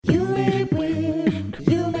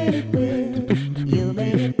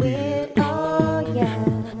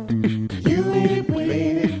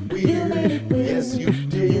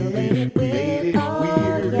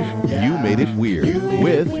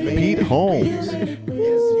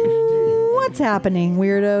What's happening,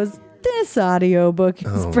 weirdos? This audiobook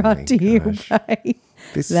is brought to you by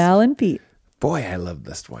Val and Pete. Boy, I love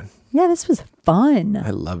this one. Yeah, this was fun.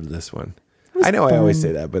 I loved this one. I know fun. I always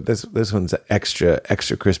say that, but this one's extra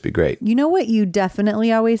crispy great. You know what you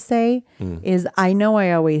definitely always say is, I know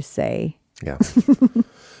I always say. Yeah.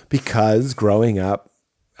 Because growing up,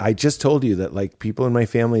 I just told you that like people in my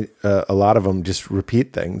family, a lot of them just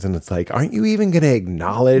repeat things. And it's like, aren't you even going to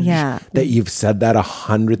acknowledge that you've said that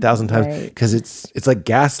 100,000 times? Because it's like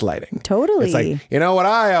gaslighting. Totally. It's like, you know what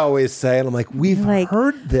I always say? And I'm like, we've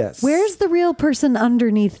heard this. Where's the real person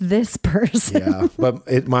underneath this person? Yeah.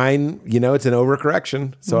 But mine, it's an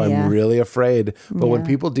overcorrection. So I'm really afraid. But when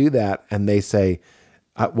people do that and they say,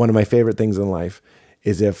 one of my favorite things in life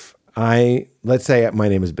is if let's say my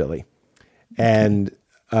name is Billy and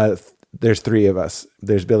there's three of us.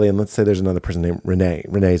 There's Billy, and let's say there's another person named Renee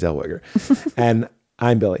Zellweger. And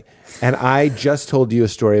I'm Billy. And I just told you a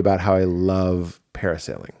story about how I love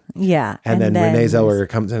parasailing. Yeah. And then Renee Zellweger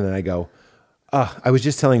comes in and I go, I was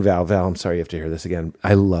just telling Val, I'm sorry you have to hear this again.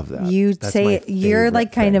 I love that. You're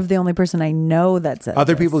like kind of the only person I know that says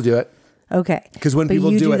Other people do it. Okay. Because when people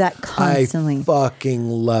do it, that constantly. I fucking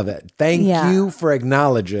love it. Thank you for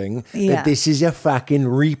acknowledging that this is a fucking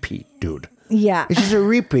repeat, dude. Yeah. This is a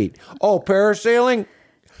repeat. Oh, parasailing?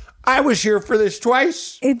 I was here for this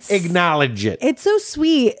twice. Acknowledge it. It's so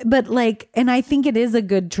sweet, but and I think it is a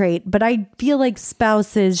good trait, but I feel like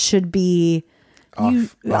spouses should be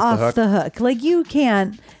off the hook. Like you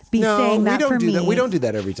can't be saying that for me. We don't do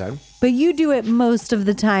that every time. But you do it most of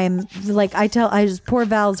the time. Like poor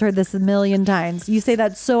Val's heard this a million times. You say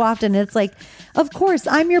that so often. It's like, of course,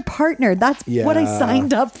 I'm your partner. That's what I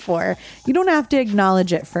signed up for. You don't have to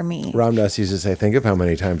acknowledge it for me. Ram Dass used to say, think of how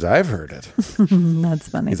many times I've heard it. That's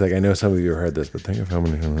funny. He's like, I know some of you have heard this, but think of how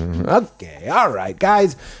many. Okay. All right,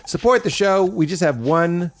 guys, support the show. We just have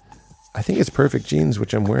one. I think it's Perfect Jeans,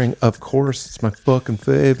 which I'm wearing. Of course, it's my fucking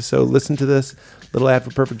fave. So listen to this little ad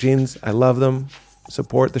for Perfect Jeans. I love them.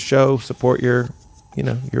 Support the show. Support your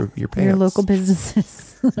pants. Your local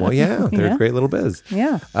businesses. Well, yeah, they're a great little biz.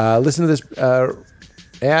 Yeah. Listen to this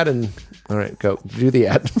ad and all right, go do the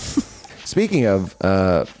ad. Speaking of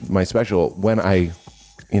my special, when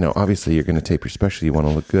obviously you're going to tape your special, you want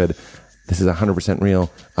to look good. This is 100%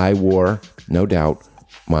 real. I wore, no doubt,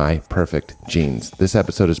 my Perfect Jeans. This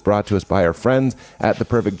episode is brought to us by our friends at The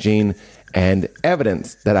Perfect Jean, and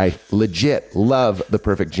evidence that I legit love The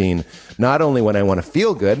Perfect Jean, not only when I want to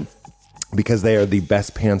feel good, because they are the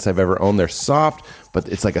best pants I've ever owned. They're soft, but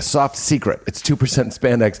it's like a soft secret. It's 2%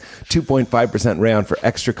 spandex, 2.5% rayon for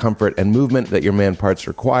extra comfort and movement that your man parts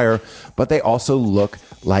require, but they also look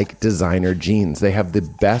like designer jeans. They have the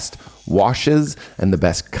best washes and the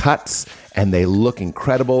best cuts, and they look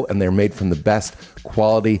incredible, and they're made from the best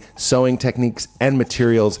quality sewing techniques and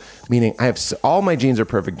materials, meaning all my jeans are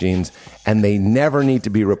Perfect Jeans, and they never need to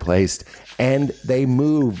be replaced, and they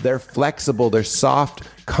move. They're flexible. They're soft,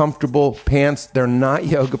 comfortable pants. They're not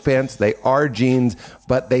yoga pants. They are jeans,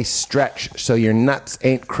 but they stretch so your nuts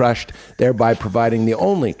ain't crushed, thereby providing the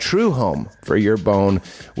only true home for your bone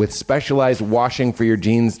with specialized washing for your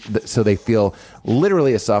jeans so they feel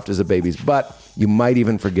literally as soft as a baby's butt. You might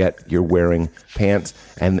even forget you're wearing pants.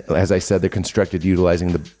 And as I said, they're constructed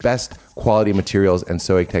utilizing the best quality materials and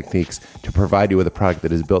sewing techniques to provide you with a product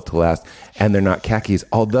that is built to last. And they're not khakis,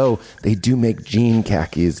 although they do make jean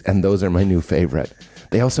khakis, and those are my new favorite.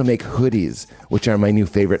 They also make hoodies, which are my new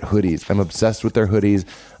favorite hoodies. I'm obsessed with their hoodies.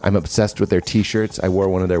 I'm obsessed with their t-shirts. I wore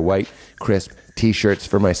one of their white, crisp t-shirts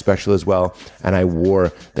for my special as well. And I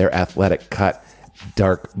wore their athletic cut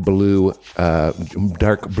dark blue,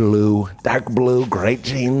 great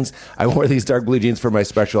jeans. I wore these dark blue jeans for my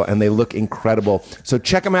special, and they look incredible. So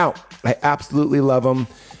check them out. I absolutely love them.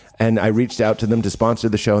 And I reached out to them to sponsor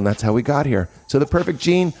the show, and that's how we got here. So The Perfect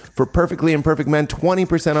Jean for perfectly imperfect men,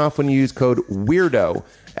 20% off when you use code WEIRDO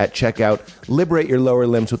at checkout. Liberate your lower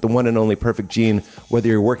limbs with the one and only Perfect Jean. Whether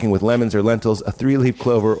you're working with lemons or lentils, a 3-leaf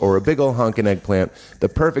clover, or a big ol' honkin' eggplant, The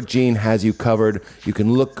Perfect Jean has you covered. You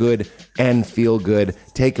can look good and feel good.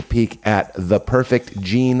 Take a peek at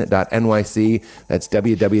theperfectjean.nyc. That's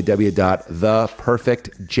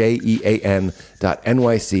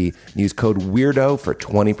www.theperfectjean.nyc. Use code WEIRDO for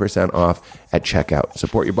 20% off at checkout.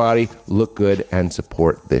 Support your body, look good, and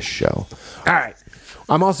support this show. All right.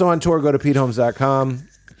 I'm also on tour. Go to PeteHolmes.com.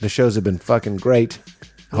 The shows have been fucking great.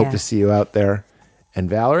 I hope to see you out there. And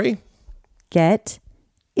Valerie? Get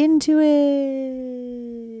into it.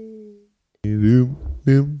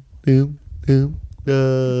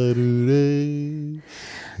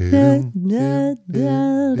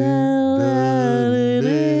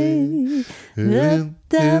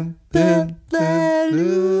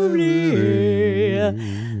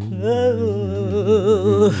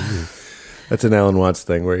 That's an Alan Watts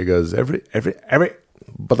thing where he goes, every,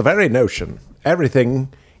 but the very notion,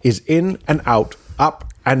 everything is in and out,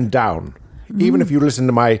 up and down. Even if you listen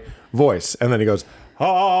to my voice. And then he goes,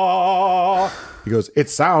 ah. He goes, it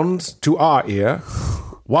sounds to our ear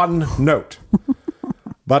one note.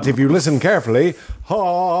 But if you listen carefully,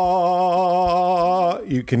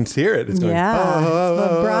 you can hear it. It's going,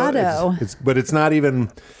 vibrato. But it's not even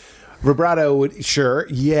vibrato. Sure,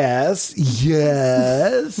 yes.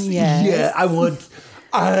 Yeah, I want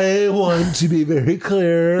to be very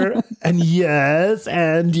clear. And yes,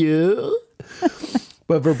 and you.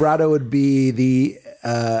 But vibrato would be the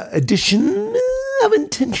addition of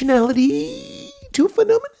intentionality to a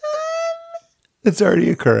phenomenon that's already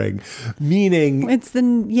occurring. Meaning, it's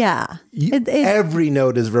every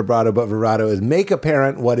note is vibrato, but vibrato is make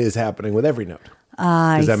apparent what is happening with every note.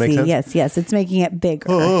 Does that make sense? Yes. It's making it bigger.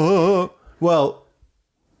 Well,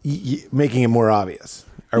 making it more obvious.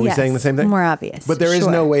 Are we saying the same thing? More obvious. But there is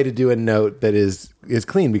no way to do a note that is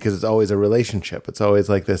clean because it's always a relationship. It's always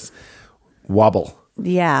like this wobble.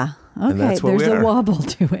 Yeah. Okay. There's a wobble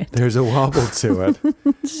to it. There's a wobble to it.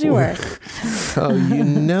 Sure. Oh, you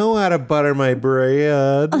know how to butter my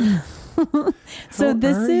bread. So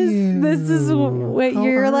this is what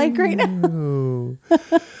you're like right now.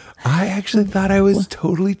 I actually thought I was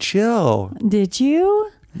totally chill. Did you?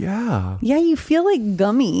 Yeah. Yeah, you feel like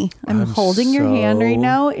gummy. I'm holding your hand right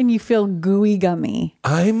now and you feel gooey gummy.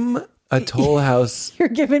 I'm a Toll House. You're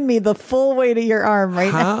giving me the full weight of your arm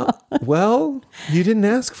right now. Well, you didn't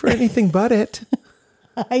ask for anything but it.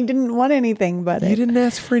 I didn't want anything but it. You didn't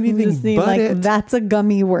ask for anything but it. That's a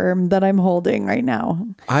gummy worm that I'm holding right now.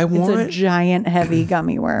 It's a giant, heavy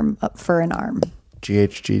gummy worm up for an arm.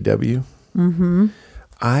 GHGW? Mm-hmm.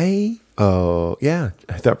 I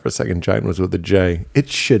thought for a second giant was with a J. It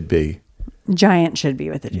should be. Giant should be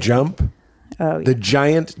with a J. Jump. Oh, yeah. The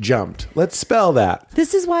giant jumped. Let's spell that.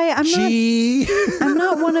 This is why I'm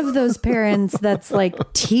not one of those parents that's like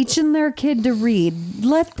teaching their kid to read.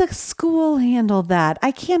 Let the school handle that.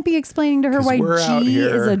 I can't be explaining to her why G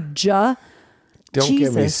is a J. Don't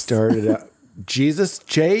get me started. Jesus,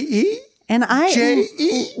 J-E? And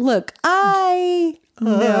J-E? Look, I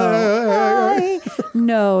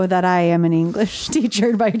know that I am an English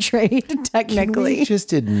teacher by trade, technically. Can we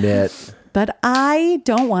just admit? But I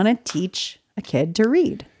don't want to teach a kid to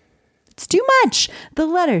read. It's too much. The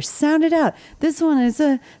letters sound it out. This one is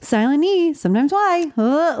a silent E, sometimes Y.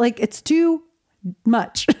 Like it's too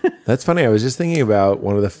much. That's funny. I was just thinking about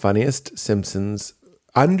one of the funniest Simpsons,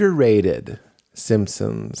 underrated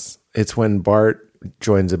Simpsons. It's when Bart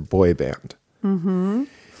joins a boy band. Mm-hmm.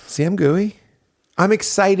 See, I'm gooey. I'm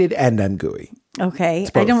excited and I'm gooey. Okay.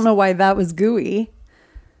 I don't know why that was gooey.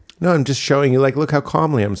 No, I'm just showing you, like, look how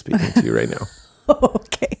calmly I'm speaking to you right now.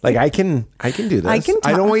 Okay. Like, I can do this.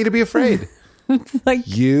 I don't want you to be afraid. Like,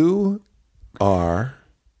 you are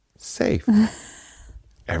safe.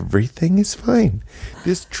 Everything is fine.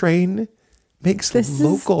 This train makes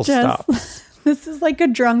local stops. This is like a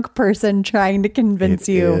drunk person trying to convince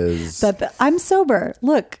you that I'm sober.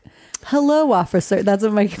 Look, hello, officer. That's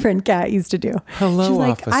what my friend Kat used to do. Hello, she's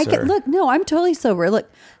like, officer. Look, no, I'm totally sober.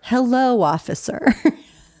 Look, hello, officer.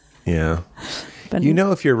 Yeah. But,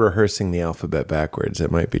 if you're rehearsing the alphabet backwards,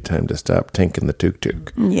 it might be time to stop tinking the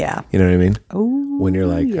tuk-tuk. Yeah. You know what I mean? Oh, when you're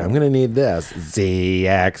like, I'm going to need this. Z,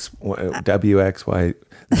 X, W, X, Y,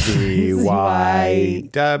 Z, Y,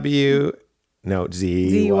 W. No,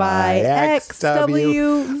 Z, Y, X,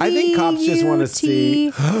 W. I think cops just want to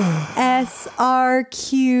see. S, R,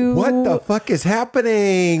 Q. What the fuck is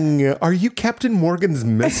happening? Are you Captain Morgan's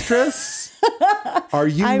mistress? Are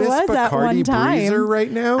you Miss Bacardi Breezer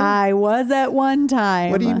right now? I was at one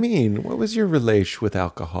time. What do you mean? What was your relation with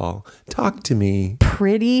alcohol? Talk to me.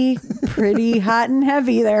 Pretty hot and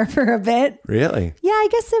heavy there for a bit. Really? Yeah, I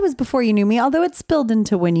guess it was before you knew me, although it spilled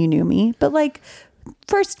into when you knew me. But like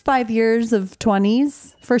first 5 years of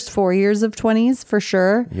 20s, first 4 years of 20s for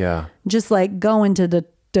sure. Yeah. Just like going to the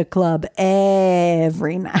club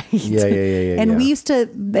every night. Yeah. And we used to,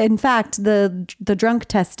 in fact, the drunk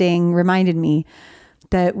testing reminded me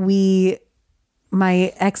that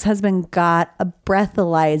my ex-husband got a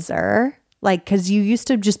breathalyzer, like, cause you used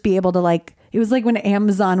to just be able to like, it was like when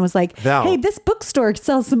Amazon was like, Val, hey, this bookstore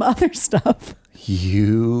sells some other stuff.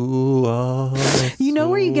 You are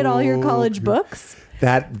where you get all your college books?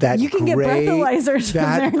 That You can get breathalyzers from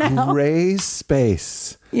there now. That gray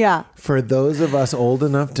space. Yeah. For those of us old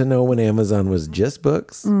enough to know when Amazon was just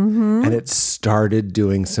books, and it started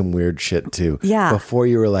doing some weird shit too. Yeah. Before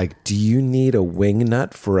you were like, do you need a wing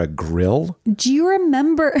nut for a grill? Do you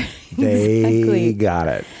remember? They Exactly. got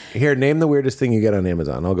it. Here, name the weirdest thing you get on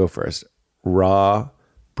Amazon. I'll go first. Raw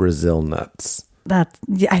Brazil nuts.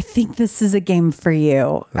 I think this is a game for you.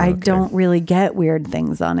 Okay. I don't really get weird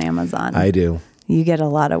things on Amazon. I do. You get a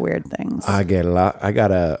lot of weird things. I get a lot. I got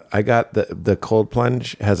the cold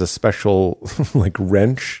plunge has a special like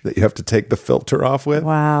wrench that you have to take the filter off with.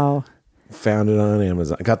 Wow. Found it on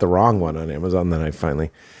Amazon. I got the wrong one on Amazon. Then I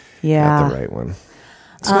finally got the right one.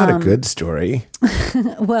 It's not a good story.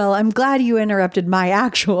 Well, I'm glad you interrupted my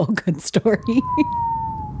actual good story.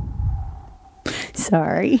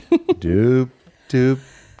 Sorry. Doop, doop,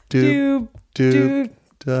 doop, doop,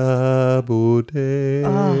 double day.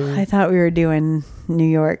 Oh, I thought we were doing New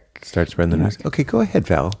York. Start spreading the news. Okay, go ahead,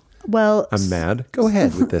 Val. Well, I'm mad. Go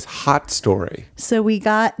ahead with this hot story. So we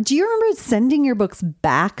got, do you remember sending your books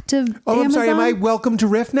back to Amazon? I'm sorry. Am I welcome to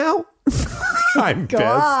Riff now? I'm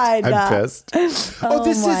God. pissed. Oh,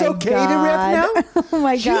 this is okay to riff now? Oh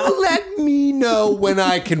my God. You let me know when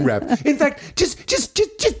I can riff. In fact,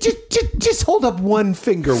 just hold up one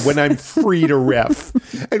finger when I'm free to riff.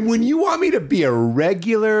 And when you want me to be a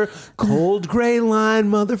regular cold gray line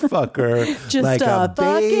motherfucker, just like a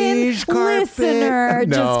beige carpet listener,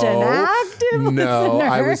 just an active listener.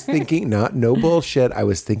 I was thinking, no bullshit. I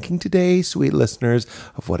was thinking today, sweet listeners,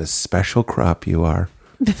 of what a special crop you are.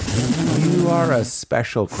 You are a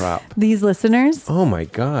special crop. These listeners? Oh my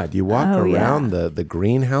God. You walk around the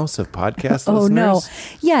greenhouse of podcast listeners. Oh no.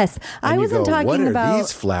 Yes. I wasn't talking what are about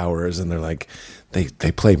these flowers? And they're like,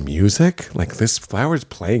 they play music? Like this flower's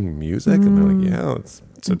playing music? And they're like, yeah,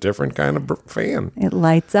 it's a different kind of fan. It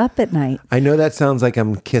lights up at night. I know that sounds like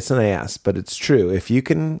I'm kissing ass, but it's true. If you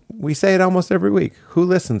can, we say it almost every week. Who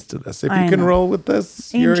listens to this? If you can roll with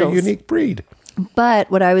this, Angels. you're a unique breed. But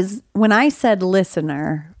when I said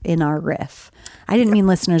listener in our riff, I didn't mean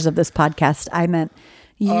listeners of this podcast. I meant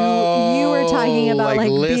you were talking about like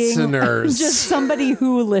listeners. being just somebody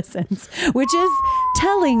who listens, which is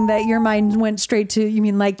telling that your mind went straight to, you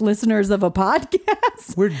mean like listeners of a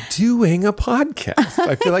podcast? We're doing a podcast.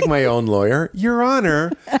 I feel like my own lawyer. Your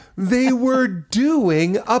Honor, they were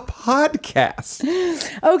doing a podcast.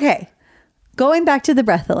 Okay. Going back to the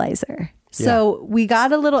breathalyzer. So we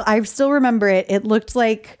got a little, I still remember it. It looked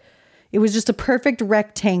like it was just a perfect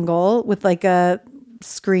rectangle with like a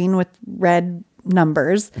screen with red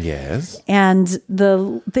numbers. Yes. And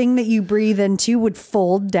the thing that you breathe into would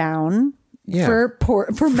fold down for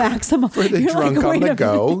maximum. For the drunk on the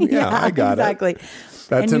go. Yeah, I got exactly. it.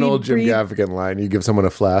 That's an old Jim Gaffigan line. You give someone a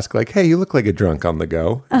flask like, hey, you look like a drunk on the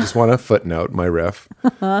go. I just want to footnote my riff.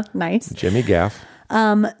 Nice. Jimmy Gaff.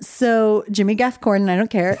 So Jimmy Gaff corn, I don't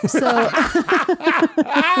care. So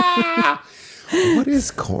what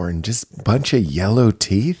is corn? Just a bunch of yellow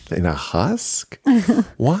teeth in a husk?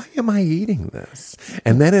 Why am I eating this?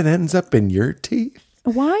 And then it ends up in your teeth?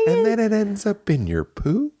 And then it ends up in your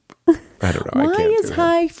poop? I don't know. Why is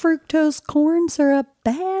high fructose corn syrup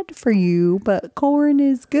bad for you, but corn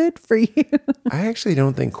is good for you? I actually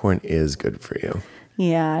don't think corn is good for you.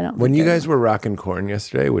 Yeah, I don't. When you guys were rocking corn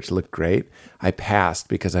yesterday, which looked great, I passed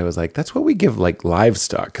because I was like, that's what we give like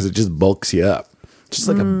livestock because it just bulks you up. Just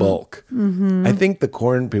like a bulk. Mm-hmm. I think the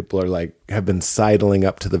corn people are like, have been sidling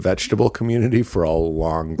up to the vegetable community for a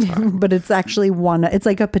long time. But it's actually it's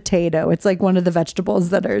like a potato. It's like one of the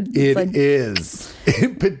vegetables that are. It is.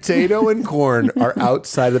 Potato and corn are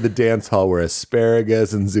outside of the dance hall where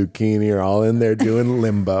asparagus and zucchini are all in there doing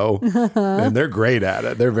limbo. And they're great at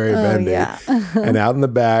it. They're very bendy. Yeah. And out in the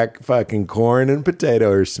back, fucking corn and potato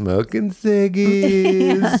are smoking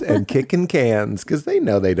ciggies and kicking cans because they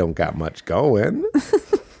know they don't got much going.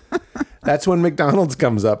 That's when McDonald's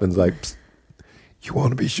comes up and is like, psst, you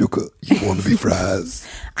want to be sugar? You want to be fries?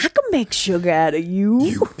 I can make sugar out of you.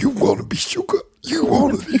 You want to be sugar? You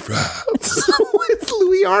want to be fries? It's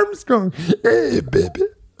Louis Armstrong. Hey, baby.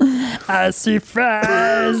 I see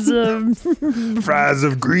fries. Fries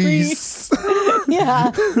of grease.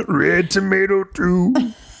 Yeah. Red tomato too.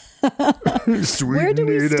 Where do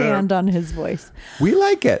we stand on his voice? We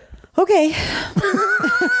like it. Okay.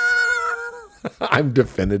 I'm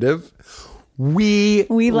definitive. We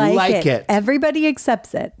like it. Everybody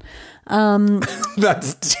accepts it.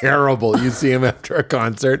 That's terrible. You see him after a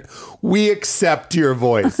concert. We accept your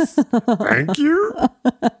voice. Thank you.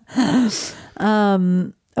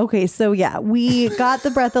 Okay, so yeah, we got the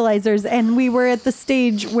breathalyzers and we were at the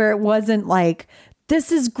stage where it wasn't like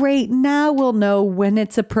this is great. Now we'll know when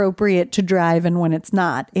it's appropriate to drive and when it's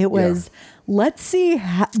not. It was, let's see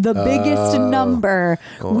the biggest number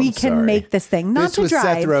we can make this thing. Not this to was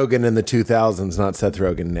drive. Seth Rogen in the 2000s, not Seth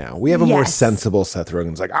Rogen now. We have a more sensible Seth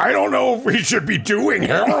Rogen's like, I don't know if we should be doing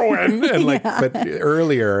heroin. And like, but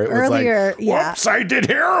earlier it was like, whoops, I did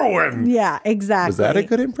heroin. Yeah, exactly. Was that a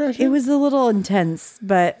good impression? It was a little intense,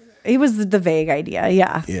 but it was the vague idea.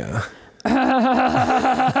 Yeah. Yeah.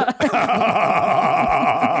 I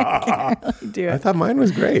can't really do it. I thought mine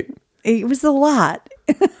was great. It was a lot.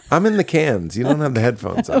 I'm in the cans. You don't have the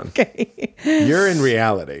headphones on. Okay. You're in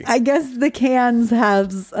reality. I guess the cans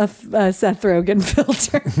have a Seth Rogen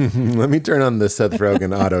filter. Let me turn on the Seth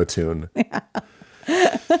Rogen auto tune.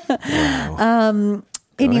 Wow.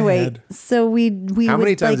 Anyway, so we How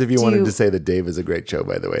many times have you wanted to say that Dave is a great show,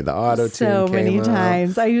 by the way? The auto tune so many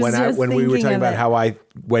times. I was when we were talking about how I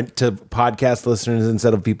went to podcast listeners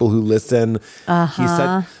instead of people who listen. He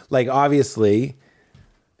said, like, obviously,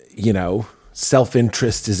 you know,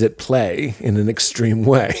 self-interest is at play in an extreme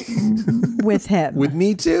way. With him. With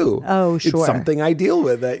me too. Oh, sure. It's something I deal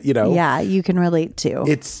with, you know. Yeah, you can relate to.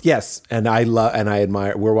 It's, yes. And I love, and I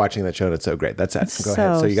admire, we're watching that show and it's so great. That's it. Go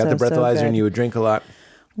ahead. So you got the breathalyzer and you would drink a lot.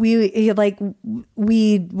 We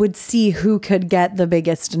would see who could get the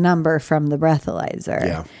biggest number from the breathalyzer.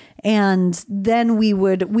 Yeah. And then we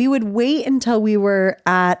would wait until we were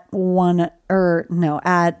at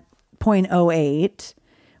 0.08,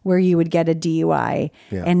 where you would get a DUI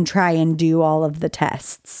and try and do all of the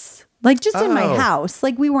tests. Like just in my house,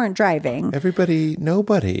 like we weren't driving. Nobody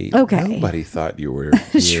thought you were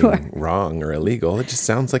being wrong or illegal. It just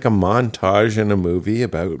sounds like a montage in a movie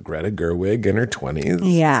about Greta Gerwig in her 20s.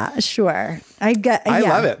 Yeah, sure. I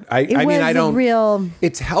love it.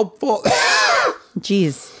 It's helpful.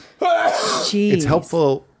 Jeez. It's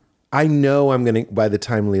helpful. I know I'm going to, by the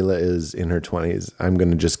time Leela is in her 20s, I'm going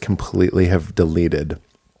to just completely have deleted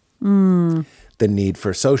the need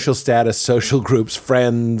for social status, social groups,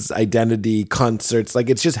 friends, identity, concerts. Like,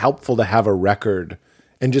 it's just helpful to have a record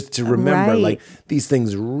and just to remember, like, these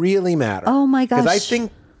things really matter. Oh my gosh. Because I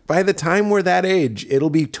think by the time we're that age, it'll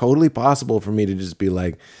be totally possible for me to just be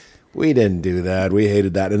like, we didn't do that. We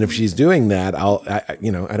hated that. And if she's doing that, I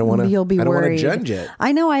don't want to judge it.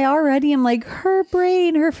 I know. I already am like, her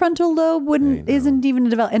brain, her frontal lobe isn't even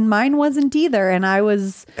developed, and mine wasn't either. And I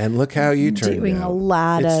was. And look how you turned doing out. A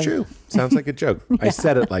lot it's of. True. Sounds like a joke. I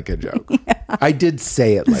said it like a joke. I did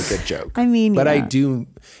say it like a joke. I mean, but I do.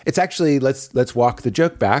 It's actually let's walk the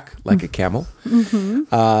joke back like a camel.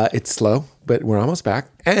 It's slow, but we're almost back,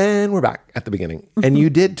 and we're back at the beginning. And you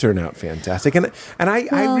did turn out fantastic, and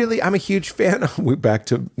I'm a huge fan. Back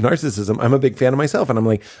to narcissism. I'm a big fan of myself, and I'm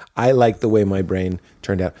like, I like the way my brain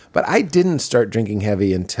turned out. But I didn't start drinking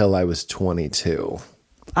heavy until I was 22.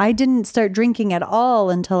 I didn't start drinking at all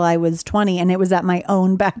until I was 20, and it was at my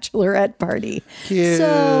own bachelorette party. Cute.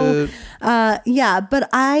 So, but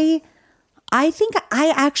I think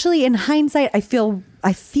I actually, in hindsight, I feel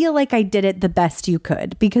like I did it the best you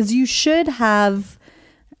could, because you should have,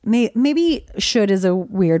 maybe should is a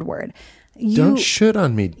weird word. Don't should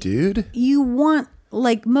on me, dude. You want,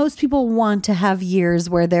 like most people want to have years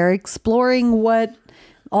where they're exploring what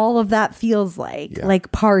all of that feels like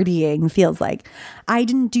partying feels like. I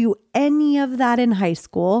didn't do any of that in high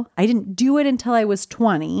school. I didn't do it until I was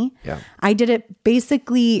 20. Yeah. I did it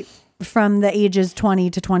basically from the ages 20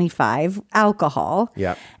 to 25, alcohol.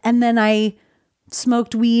 Yeah. And then I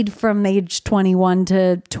smoked weed from age 21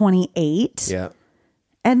 to 28. Yeah.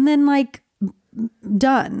 And then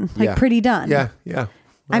done, pretty done. Yeah. Yeah.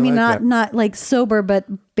 I mean, not like sober, but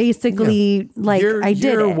basically I did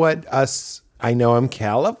You're it. what us... I know I'm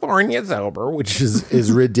California sober, which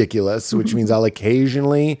is ridiculous, which means I'll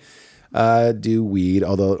occasionally do weed.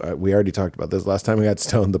 Although we already talked about this last time I got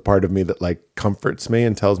stoned, the part of me that comforts me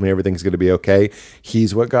and tells me everything's going to be okay.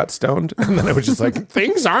 He's what got stoned. And then I was just like,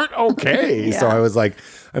 things aren't okay. Yeah. So I was like,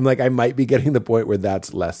 I might be getting the point where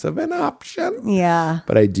that's less of an option. Yeah.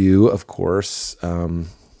 But I do, of course,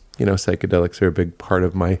 psychedelics are a big part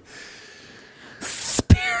of my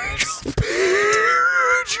spiritual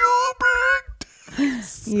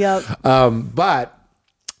Yep. But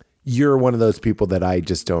you're one of those people that I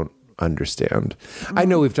just don't understand. I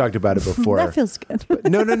know we've talked about it before. That feels good.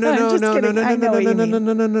 No.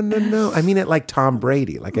 I mean it like Tom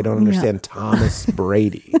Brady. Like I don't understand Thomas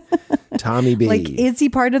Brady. Tommy B. Like, is he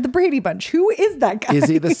part of the Brady Bunch? Who is that guy? Is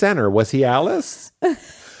he the center? Was he Alice?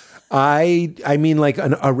 I mean like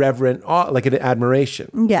a reverent, like an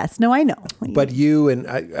admiration. Yes. No, I know. But you, and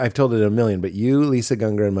I've told it a million, but you, Lisa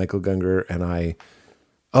Gungor and Michael Gungor and I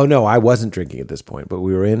Oh, no, I wasn't drinking at this point, but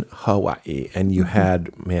we were in Hawaii and you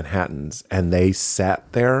had Manhattans and they sat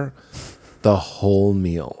there the whole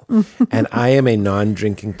meal. And I am a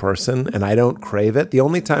non-drinking person and I don't crave it. The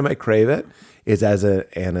only time I crave it is as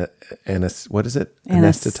what is it?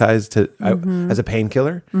 Anesthetized as a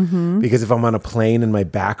painkiller. Because if I'm on a plane and my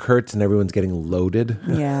back hurts and everyone's getting loaded,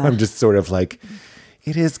 I'm just sort of like,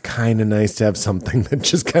 it is kind of nice to have something that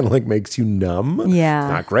just kind of like makes you numb. Yeah.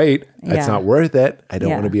 It's not great. Yeah. It's not worth it. I don't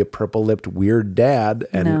want to be a purple-lipped weird dad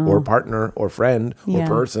or partner or friend or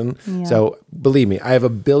person. Yeah. So believe me, I have a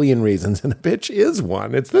billion reasons and a bitch is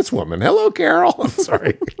one. It's this woman. Hello, Carol. I'm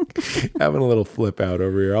sorry. Having a little flip out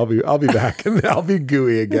over here. I'll be back and I'll be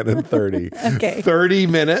gooey again in 30. Okay. 30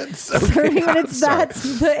 minutes. Okay. 30 minutes.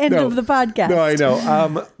 That's the end of the podcast. No, I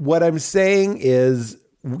know. What I'm saying is,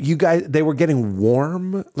 you guys, they were getting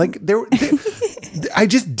warm. Like I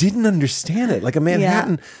just didn't understand it. Like a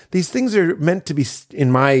Manhattan, these things are meant to be,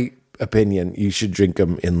 in my opinion, you should drink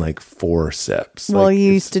them in like 4 sips. Well, like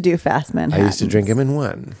you used to do fast Manhattan. I used to drink them in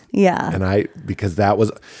 1. Yeah. And because that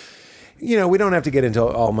was, we don't have to get into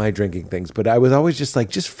all my drinking things, but I was always just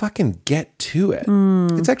like, just fucking get to it.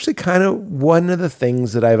 It's actually kind of one of the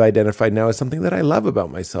things that I've identified now as something that I love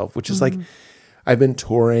about myself, which is like, I've been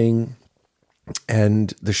touring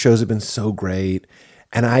and the shows have been so great.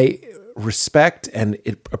 And I respect and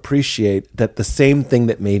appreciate that the same thing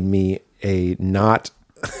that made me a not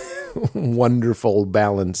wonderful,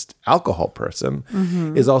 balanced alcohol person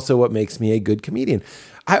is also what makes me a good comedian.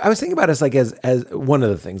 I was thinking about it as one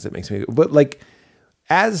of the things that makes me, but like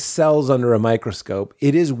as cells under a microscope,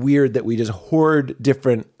 it is weird that we just hoard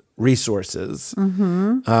different resources.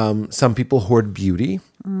 Some people hoard beauty.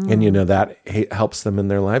 And that helps them in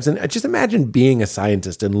their lives. And just imagine being a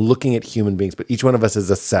scientist and looking at human beings, but each one of us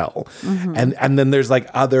is a cell. And then there's like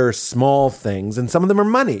other small things, and some of them are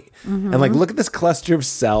money. And like, look at this cluster of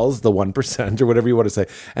cells, the 1% or whatever you want to say.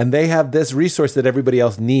 And they have this resource that everybody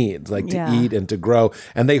else needs, like to eat and to grow.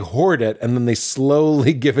 And they hoard it, and then they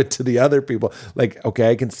slowly give it to the other people. Like,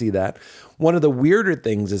 okay, I can see that. One of the weirder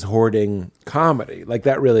things is hoarding comedy. Like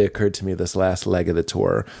that really occurred to me this last leg of the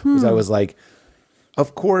tour, because I was like,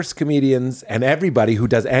 of course, comedians and everybody who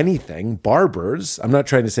does anything, barbers, I'm not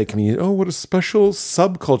trying to say comedian, oh, what a special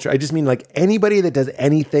subculture. I just mean like anybody that does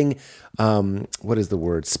anything, what is the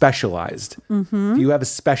word? Specialized. If you have a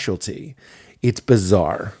specialty, it's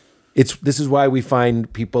bizarre. This is why we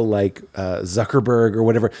find people like Zuckerberg or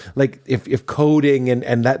whatever, like if coding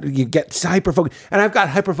and that you get hyper-focused. And I've got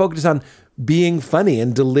hyper-focused on being funny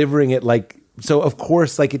and delivering it like, so of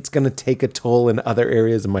course, like it's going to take a toll in other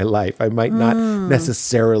areas of my life. I might not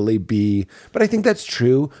necessarily be, but I think that's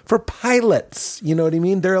true for pilots. You know what I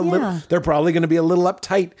mean? They're probably going to be a little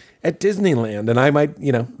uptight at Disneyland, and I might,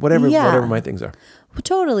 whatever my things are. Well,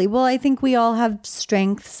 totally. Well, I think we all have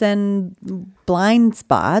strengths and blind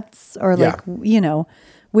spots, or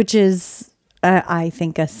which is, I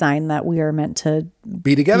think, a sign that we are meant to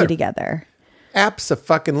be together.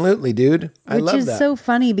 Abso-fucking-lutely, dude. I love that. Which is so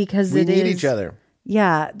funny because we need each other.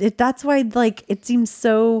 Yeah. That's why, like, it seems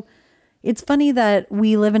so... It's funny that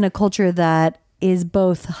we live in a culture that is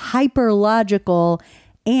both hyper-logical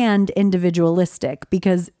and individualistic,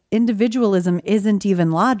 because individualism isn't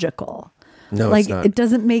even logical. No, like, it's not. It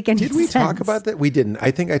doesn't make any sense. Did we talk about that? We didn't.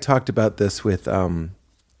 I think I talked about this with Taran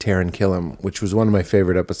Killam, which was one of my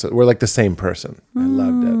favorite episodes. We're like the same person. I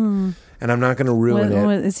loved it. And I'm not going to ruin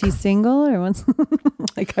it. Is he single or what's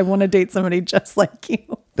like, I want to date somebody just like you.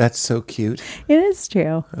 That's so cute. It is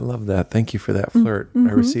true. I love that. Thank you for that flirt.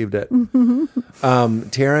 I received it.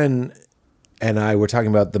 Taran and I were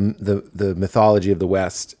talking about the mythology of the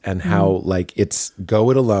West and how like it's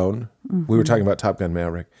go it alone. We were talking about Top Gun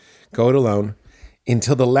Maverick. Go it alone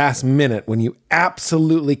until the last minute when you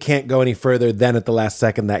absolutely can't go any further. Then at the last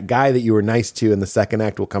second, that guy that you were nice to in the second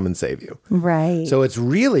act will come and save you. Right. So it's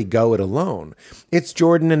really go it alone. It's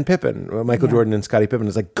Jordan and Pippen, Michael Jordan and Scottie Pippen.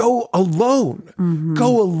 It's like, go alone,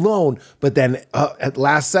 go alone. But then at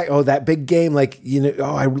last second, that big game, like,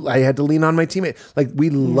 I had to lean on my teammate. Like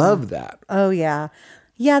we love that. Oh yeah.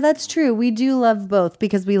 Yeah, that's true. We do love both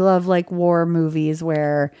because we love like war movies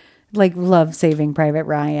where like love Saving Private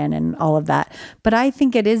Ryan and all of that. But I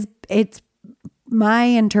think it's my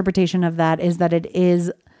interpretation of that is that it is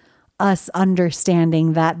us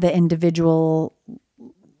understanding that the individual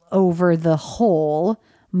over the whole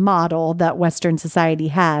model that Western society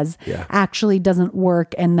has actually doesn't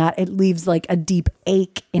work, and that it leaves like a deep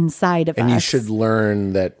ache inside of us. And you should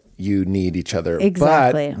learn that you need each other.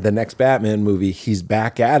 Exactly. But the next Batman movie, he's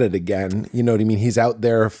back at it again. You know what I mean? He's out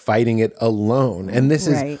there fighting it alone. And this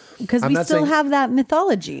is... Because we still have that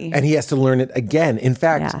mythology. And he has to learn it again. In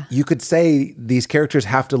fact, you could say these characters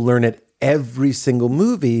have to learn it every single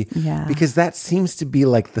movie because that seems to be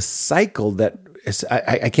like the cycle that is,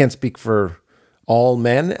 I can't speak for all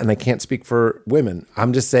men and I can't speak for women.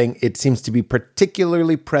 I'm just saying it seems to be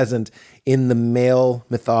particularly present in the male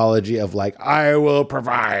mythology of like, I will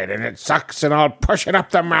provide and it sucks and I'll push it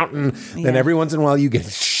up the mountain. Then every once in a while you get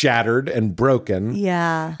shattered and broken.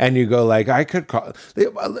 Yeah. And you go like,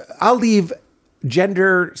 I'll leave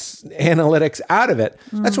gender analytics out of it.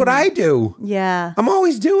 That's what I do. Yeah. I'm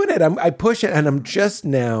always doing it. I push it. And I'm just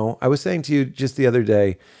now, I was saying to you just the other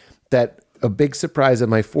day that a big surprise in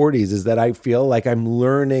my 40s is that I feel like I'm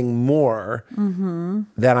learning more than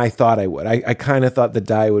I thought I would. I kind of thought the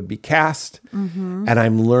die would be cast and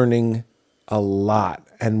I'm learning a lot.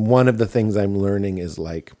 And one of the things I'm learning is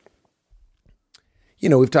like, you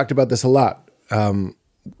know, we've talked about this a lot.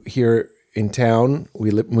 Here in town, we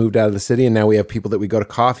moved out of the city and now we have people that we go to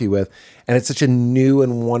coffee with. And it's such a new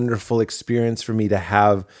and wonderful experience for me to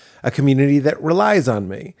have a community that relies on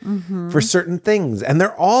me for certain things. And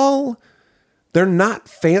they're not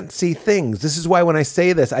fancy things. This is why when I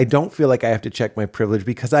say this, I don't feel like I have to check my privilege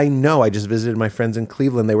because I know I just visited my friends in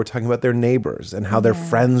Cleveland. They were talking about their neighbors and how they're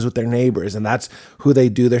friends with their neighbors and that's who they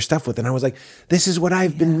do their stuff with. And I was like, this is what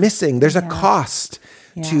I've been missing. There's a cost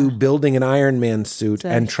to building an Iron Man suit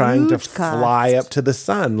and trying to fly up to the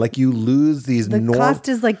sun. Like you lose these cost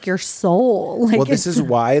is like your soul. Like well, this is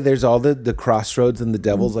why there's all the crossroads and the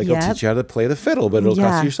devils. Like it'll teach you how to play the fiddle, but it'll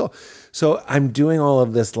cost you your soul. So I'm doing all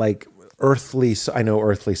of this like earthly, I know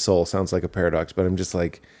earthly soul sounds like a paradox, but I'm just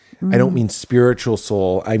like, I don't mean spiritual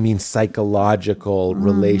soul. I mean psychological,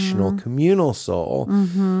 relational, communal soul.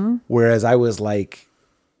 Whereas I was like,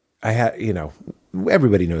 I had, you know,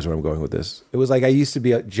 everybody knows where I'm going with this. It was like I used to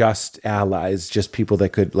be just allies, just people that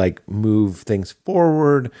could like move things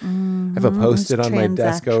forward. I have a post-it on my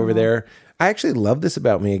desk over there. I actually love this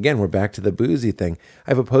about me. Again, we're back to the boozy thing. I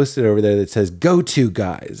have a post-it over there that says go-to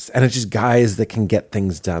guys. And it's just guys that can get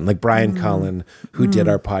things done. Like Brian Cullen, who did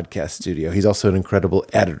our podcast studio. He's also an incredible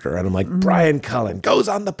editor. And I'm like, Brian Cullen goes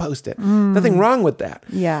on the post-it. Nothing wrong with that.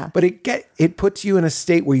 Yeah. But it puts you in a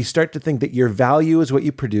state where you start to think that your value is what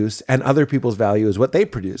you produce and other people's value is what they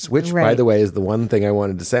produce. Which, by the way, is the one thing I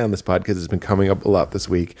wanted to say on this podcast. It's been coming up a lot this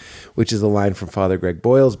week, which is a line from Father Greg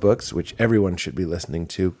Boyle's books, which everyone should be listening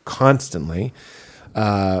to constantly.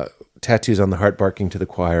 Tattoos on the Heart, Barking to the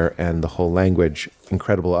Choir, and The Whole Language,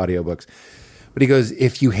 incredible audiobooks. But he goes,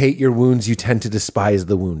 if you hate your wounds, you tend to despise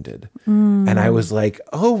the wounded. And I was like,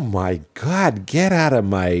 oh my God, get out of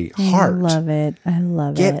my heart. I love it.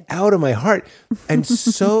 Get out of my heart. And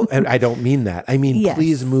so, and I don't mean that. I mean,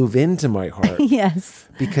 please move into my heart. Yes.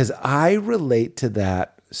 Because I relate to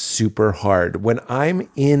that super hard. When I'm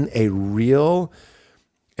in a real,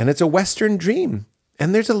 and it's a Western dream.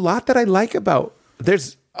 And there's a lot that I like about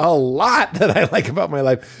my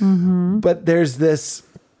life. But there's this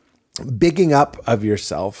bigging up of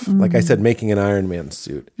yourself, like I said, making an Iron Man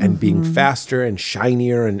suit and being faster and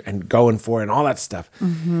shinier and going for it and all that stuff.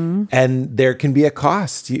 And there can be a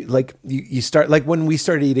cost. You start, like when we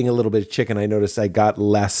started eating a little bit of chicken, I noticed I got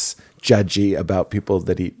less judgy about people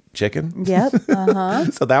that eat chicken. Yep.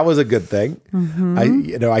 So that was a good thing.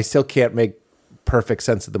 I still can't make perfect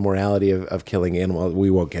sense of the morality of killing animals. We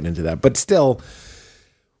won't get into that. But still,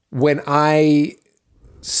 when I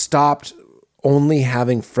stopped only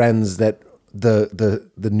having friends that the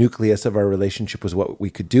nucleus of our relationship was what we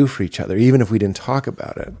could do for each other, even if we didn't talk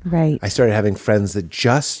about it. Right. I started having friends that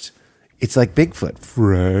just, it's like Bigfoot.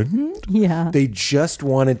 Friend? Yeah. They just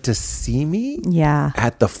wanted to see me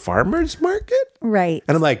at the farmer's market. Right.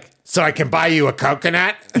 And I'm like, so I can buy you a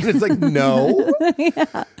coconut? And it's like, no.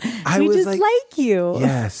 I we was just like you.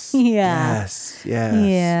 Yes. Yeah.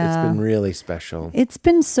 Yes. It's been really special. It's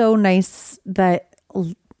been so nice that,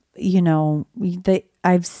 you know, that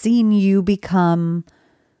I've seen you become,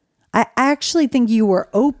 I actually think you were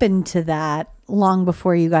open to that long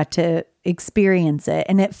before you got to experience it.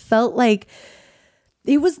 And it felt like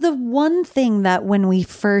it was the one thing that when we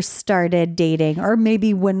first started dating, or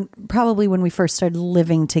maybe probably when we first started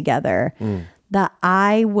living together, that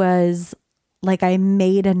I was like, I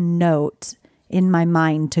made a note in my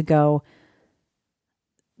mind to go,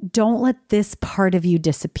 don't let this part of you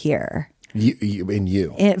disappear.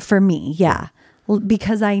 For me, yeah.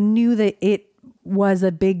 Because I knew that it was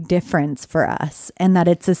a big difference for us and that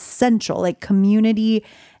it's essential, like community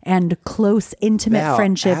and close, intimate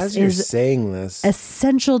friendships as you're is saying this,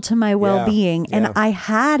 essential to my well-being. And I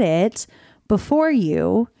had it before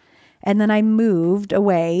you. And then I moved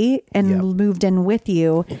away and Yep. moved in with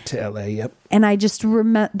you. To LA, yep. And I just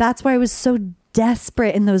remember, that's why I was so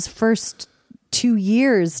desperate in those first 2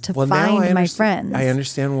 years to find my friends. I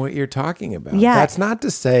understand what you're talking about. Yeah. That's not to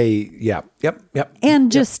say, yep.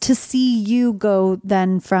 And just to see you go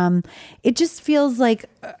then from, it just feels like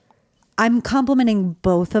I'm complimenting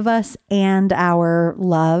both of us and our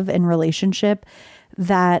love and relationship,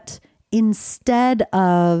 that instead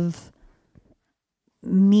of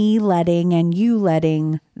me letting and you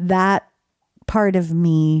letting that part of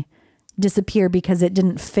me disappear because it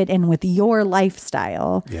didn't fit in with your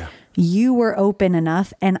lifestyle. Yeah. You were open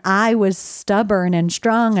enough and I was stubborn and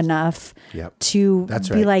strong enough to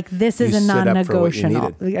be like, this is a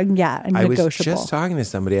non-negotiable. Yeah, I was just talking to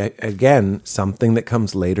somebody, again, something that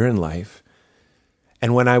comes later in life.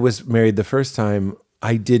 And when I was married the first time,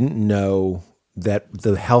 I didn't know that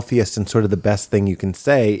the healthiest and sort of the best thing you can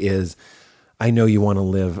say is, I know you want to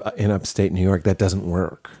live in upstate New York. That doesn't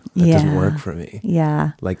work. That doesn't work for me.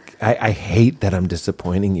 Yeah. Like, I hate that I'm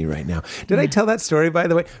disappointing you right now. Did I tell that story, by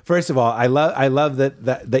the way? First of all, I love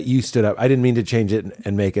that you stood up. I didn't mean to change it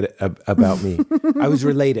and make it about me. I was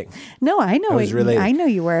relating. No, I know. I know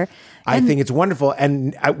you were. I think it's wonderful.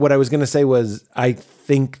 And what I was going to say was, I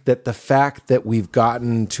think that the fact that we've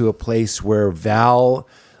gotten to a place where Val,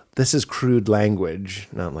 this is crude language,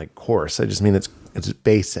 not like coarse. I just mean it's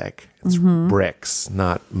basic. It's bricks,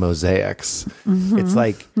 not mosaics. It's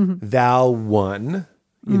like Val won.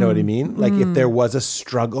 You know what I mean? Like if there was a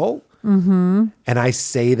struggle, and I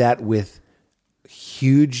say that with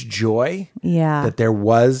huge joy, that there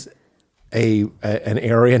was an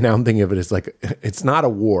area. Now I'm thinking of it as like, it's not a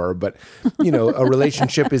war, but a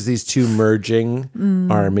relationship is these two merging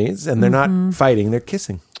armies, and they're not fighting, they're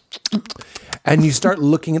kissing. And you start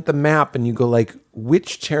looking at the map and you go like,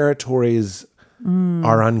 which territories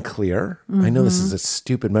are unclear. I know this is a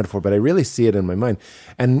stupid metaphor, but I really see it in my mind.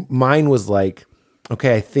 And mine was like,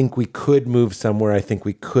 okay, I think we could move somewhere. I think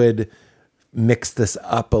we could mix this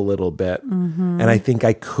up a little bit. And I think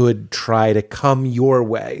I could try to come your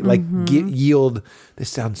way, like yield. This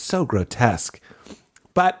sounds so grotesque,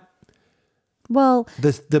 but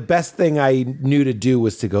the best thing I knew to do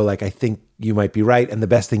was to go like, I think you might be right. And the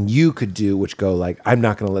best thing you could do, which go like, I'm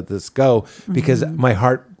not going to let this go, because my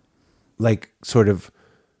heart like sort of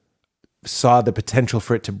saw the potential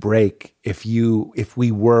for it to break if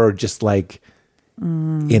we were just like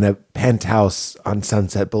in a penthouse on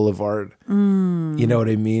Sunset Boulevard. You know what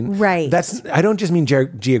I mean? Right. I don't just mean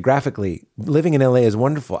geographically. Living in LA is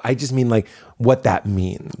wonderful. I just mean like what that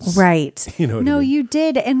means. Right. You know what I mean? You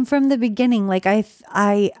did. And from the beginning, like I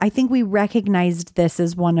think we recognized this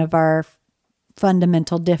as one of our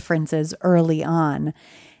fundamental differences early on.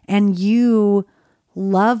 And you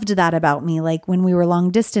loved that about me. Like when we were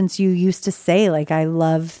long distance, you used to say like, I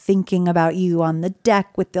love thinking about you on the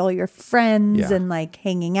deck with all your friends and like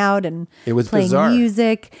hanging out and it was playing bizarre.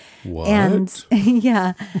 Music. What? And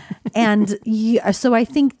and so I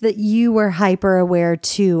think that you were hyper aware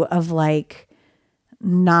too of like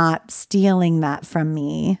not stealing that from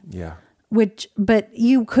me. Yeah. But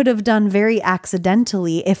you could have done very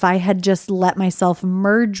accidentally if I had just let myself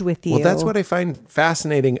merge with you. Well, that's what I find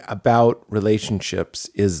fascinating about relationships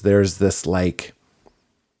is there's this like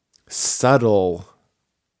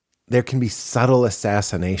there can be subtle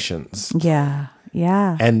assassinations. Yeah.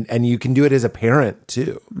 Yeah. And you can do it as a parent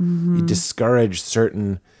too. You discourage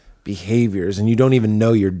certain behaviors and you don't even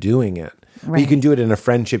know you're doing it. Right. But you can do it in a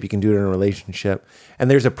friendship, you can do it in a relationship. And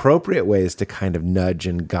there's appropriate ways to kind of nudge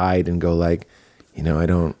and guide and go like, I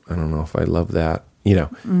don't know if I love that,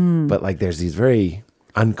 but like there's these very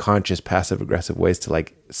unconscious passive aggressive ways to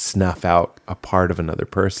like snuff out a part of another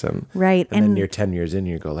person. Right. And then you're 10 years in and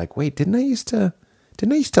you go like, wait, didn't I used to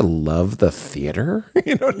love the theater?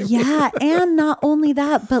 You know what I mean? Yeah. And not only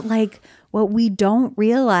that, but like what we don't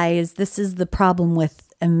realize, this is the problem with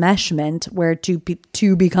enmeshment, where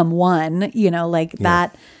two become one,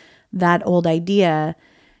 that old idea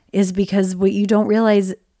is because what you don't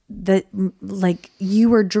realize that like you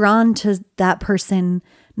were drawn to that person,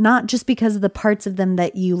 not just because of the parts of them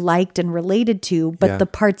that you liked and related to, but the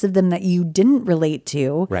parts of them that you didn't relate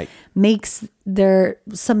to, right, makes there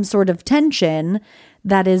some sort of tension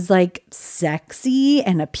that is like sexy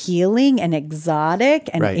and appealing and exotic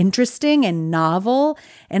and interesting and novel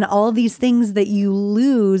and all these things that you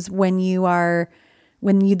lose when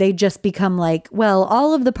they just become like, well,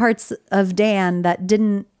 all of the parts of Dan that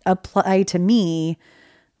didn't apply to me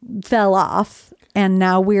fell off and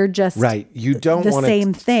now we're just you don't the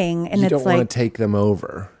same thing. And you it's don't like, want to take them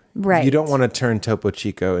over. Right. You don't want to turn Topo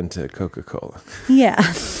Chico into Coca-Cola. Yeah.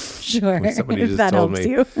 Sure. Somebody If just that told helps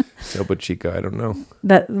me. you. Topo Chico, I don't know.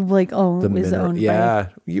 That like is owned Yeah,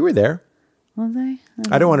 you were there. Was I?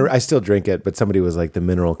 I don't want to. I still drink it, but somebody was like, the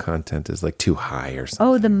mineral content is like too high or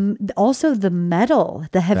something. Also the metal,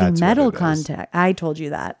 the heavy That's metal content. I told you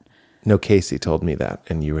that. No, Casey told me that,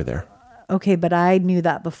 and you were there. Okay, but I knew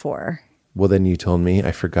that before. Well, then you told me.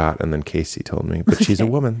 I forgot, and then Casey told me. But she's a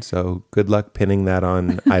woman, so good luck pinning that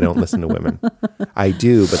on. I don't listen to women. I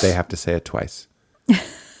do, but they have to say it twice.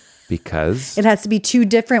 Because it has to be 2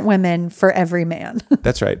 different women for every man.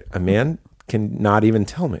 That's right. A man can not even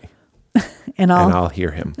tell me. And I'll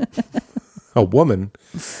hear him. A woman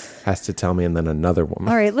has to tell me, and then another woman.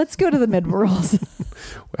 All right, let's go to the mid-rolls.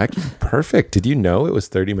 Actually, perfect. Did you know it was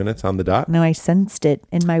 30 minutes on the dot? No, I sensed it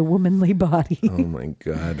in my womanly body. Oh my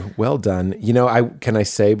God. Well done. You know, can I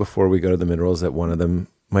say before we go to the mid-rolls that one of them,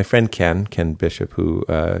 my friend Ken Bishop, who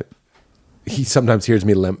he sometimes hears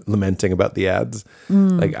me lamenting about the ads.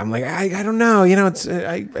 Like, I'm like, I don't know. You know, it's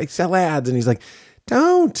I sell ads. And he's like,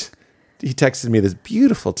 don't. He texted me this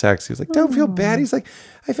beautiful text. He was like, don't feel bad. He's like,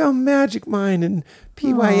 I found Magic Mind and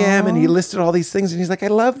PYM. And he listed all these things. And he's like, I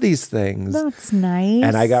love these things. That's nice.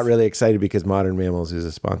 And I got really excited because Modern Mammals is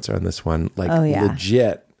a sponsor on this one. Like,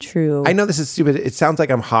 legit. True. I know this is stupid. It sounds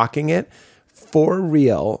like I'm hawking it. For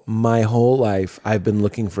real, my whole life, I've been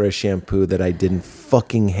looking for a shampoo that I didn't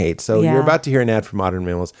fucking hate. So you're about to hear an ad for Modern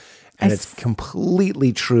Mammals. And it's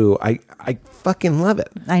completely true. I fucking love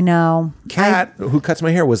it. I know. Kat, who cuts my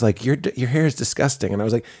hair, was like, your hair is disgusting. And I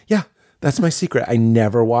was like, yeah, that's my secret. I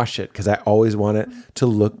never wash it because I always want it to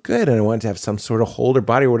look good. And I want it to have some sort of hold or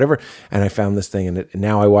body or whatever. And I found this thing, and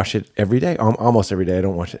now I wash it every day. Almost every day. I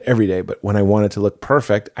don't wash it every day. But when I want it to look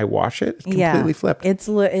perfect, I wash it. It's completely flipped. It's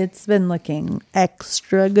been looking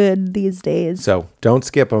extra good these days. So don't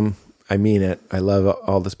skip them. I mean it. I love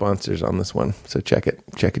all the sponsors on this one. So check it.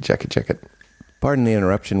 Pardon the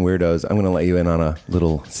interruption, weirdos. I'm going to let you in on a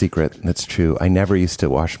little secret that's true. I never used to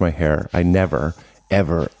wash my hair. I never,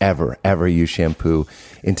 ever use shampoo.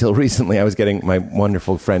 Until recently, I was getting my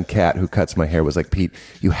wonderful friend Kat, who cuts my hair, was like, Pete,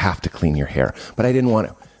 you have to clean your hair. But I didn't want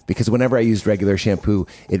to, because whenever I used regular shampoo,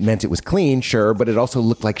 it meant it was clean, sure, but it also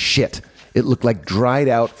looked like shit. It looked like dried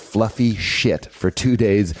out, fluffy shit for 2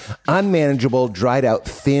 days. Unmanageable, dried out,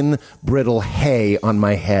 thin, brittle hay on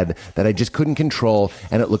my head that I just couldn't control,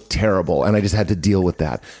 and it looked terrible, and I just had to deal with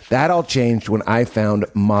that. That all changed when I found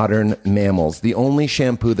Modern Mammals, the only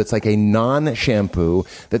shampoo that's like a non-shampoo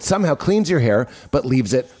that somehow cleans your hair but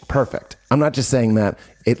leaves it perfect. I'm not just saying that.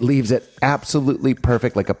 It leaves it absolutely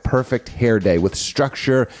perfect, like a perfect hair day with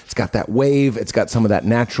structure. It's got that wave. It's got some of that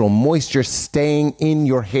natural moisture staying in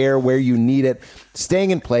your hair where you need it,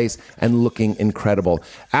 staying in place and looking incredible.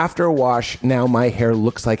 After a wash, now my hair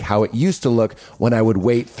looks like how it used to look when I would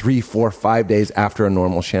wait 3, 4, 5 days after a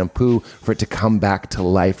normal shampoo for it to come back to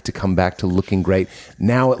life, to come back to looking great.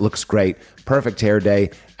 Now it looks great. Perfect hair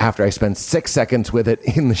day after I spend 6 seconds with it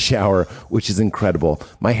in the shower, which is incredible.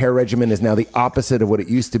 My hair regimen is now the opposite of what it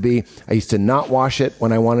used to be. I used to not wash it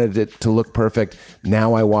when I wanted it to look perfect.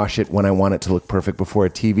 Now I wash it when I want it to look perfect, before a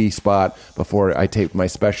TV spot, before I tape my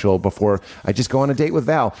special, before I just go on a date with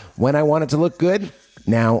Val. When I want it to look good,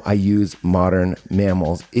 now I use Modern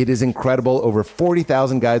Mammals. It is incredible. Over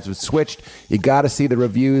 40,000 guys have switched. You got to see the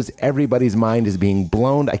reviews. Everybody's mind is being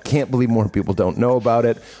blown. I can't believe more people don't know about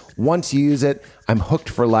it. Once you use it, I'm hooked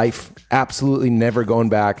for life. Absolutely never going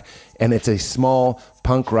back. And it's a small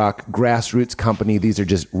punk rock grassroots company. These are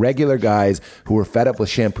just regular guys who were fed up with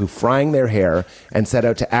shampoo frying their hair and set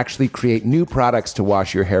out to actually create new products to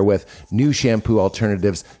wash your hair with, new shampoo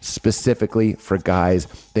alternatives specifically for guys.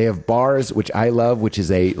 They have bars, which I love, which is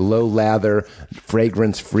a low lather,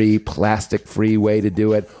 fragrance-free, plastic-free way to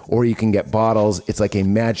do it. Or you can get bottles. It's like a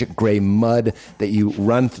magic gray mud that you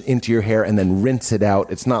run into your hair and then rinse it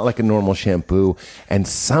out. It's not like a normal shampoo. And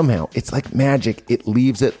somehow, it's like magic. It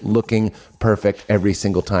leaves it looking perfect every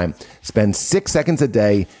single time. Spend 6 seconds a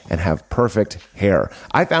day and have perfect hair.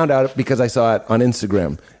 I found out because I saw it on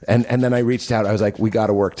Instagram, and then I reached out. I was like, we got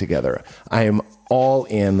to work together. I am all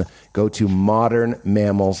in. Go to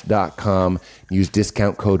modernmammals.com. Use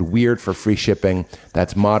discount code WEIRD for free shipping.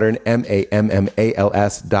 That's modern,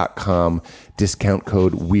 MAMMALS.com. Discount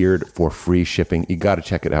code WEIRD for free shipping. You got to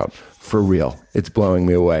check it out. For real. It's blowing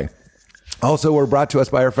me away. Also, we're brought to us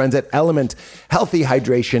by our friends at Element. Healthy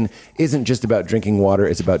hydration isn't just about drinking water.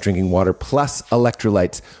 It's about drinking water plus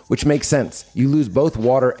electrolytes, which makes sense. You lose both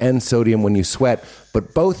water and sodium when you sweat,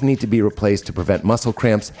 but both need to be replaced to prevent muscle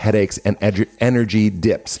cramps, headaches, and energy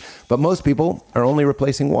dips. But most people are only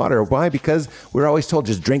replacing water. Why? Because we're always told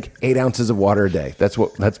just drink 8 ounces of water a day. That's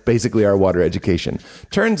basically our water education.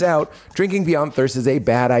 Turns out drinking beyond thirst is a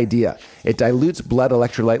bad idea. It dilutes blood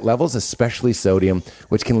electrolyte levels, especially sodium,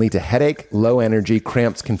 which can lead to headache, low energy,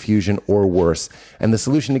 cramps, confusion, or worse. And the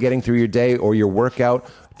solution to getting through your day or your workout,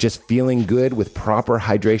 just feeling good with proper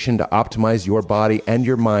hydration to optimize your body and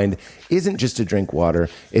your mind, isn't just to drink water,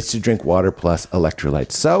 it's to drink water plus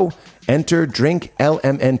electrolytes. So enter Drink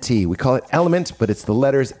LMNT. We call it Element, but it's the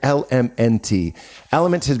letters LMNT.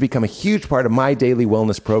 Element has become a huge part of my daily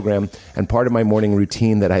wellness program and part of my morning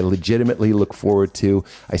routine that I legitimately look forward to.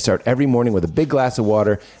 I start every morning with a big glass of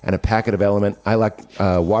water and a packet of Element. I like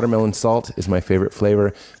watermelon salt is my favorite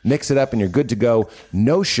flavor. Mix it up and you're good to go.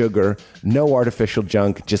 No sugar, no artificial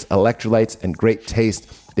junk, just electrolytes and great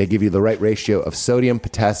taste. They give you the right ratio of sodium,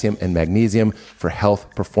 potassium, and magnesium for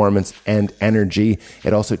health, performance, and energy.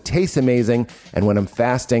 It also tastes amazing, and when I'm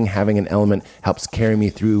fasting, having an Element helps carry me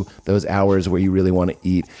through those hours where you really want to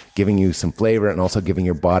eat, giving you some flavor and also giving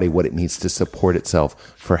your body what it needs to support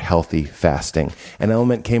itself for healthy fasting. And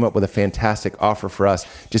Element came up with a fantastic offer for us.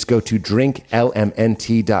 Just go to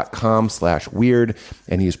drinklmnt.com/weird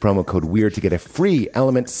and use promo code WEIRD to get a free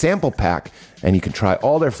Element sample pack. And you can try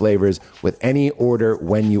all their flavors with any order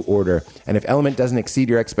when you order. And if Element doesn't exceed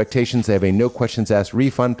your expectations, they have a no questions asked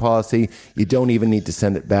refund policy. You don't even need to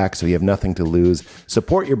send it back, so you have nothing to lose.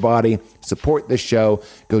 Support your body, support this show.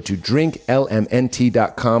 Go to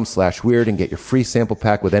drinklmnt.com/weird and get your free sample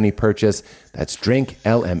pack with any purchase. That's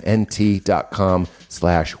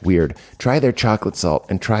drinklmnt.com/weird. Try their chocolate salt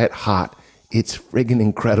and try it hot. It's friggin'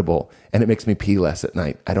 incredible. And it makes me pee less at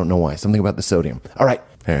night. I don't know why. Something about the sodium. All right,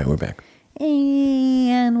 we're back.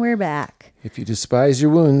 And we're back. If you despise your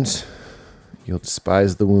wounds, you'll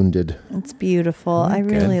despise the wounded. It's beautiful. I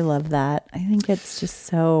really love that. I think it's just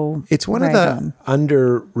so... It's one of the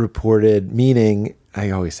underreported, meaning, I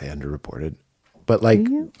always say underreported, but like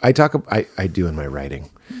I do in my writing.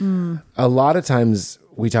 A lot of times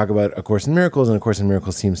we talk about A Course in Miracles, and A Course in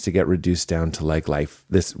Miracles seems to get reduced down to like life,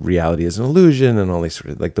 this reality is an illusion, and all these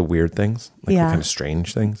sort of like the weird things, like the kind of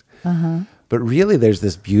strange things. But really, there's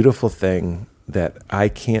this beautiful thing that I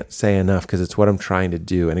can't say enough because it's what I'm trying to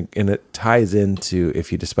do. And it ties into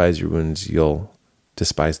if you despise your wounds, you'll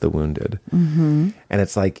despise the wounded. And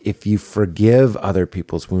it's like if you forgive other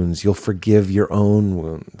people's wounds, you'll forgive your own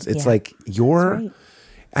wounds. It's like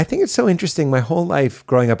I think it's so interesting. My whole life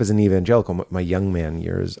growing up as an evangelical, my young man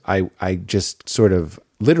years, I just sort of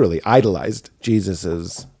literally idolized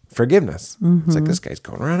Jesus's forgiveness. It's like this guy's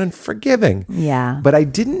going around and forgiving. Yeah. But I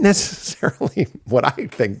didn't necessarily, what I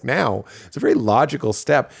think now, it's a very logical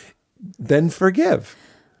step, then forgive.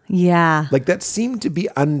 Yeah. Like that seemed to be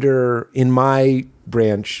in my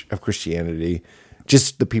branch of Christianity,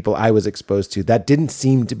 just the people I was exposed to, that didn't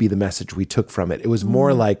seem to be the message we took from it. It was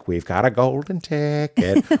more like, we've got a golden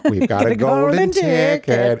ticket. We've got a golden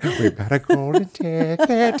ticket. We've got a golden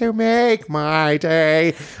ticket to make my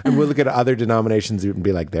day. And we'll look at other denominations and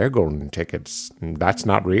be like, they're golden tickets. That's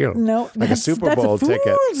not real. No. Like a Super Bowl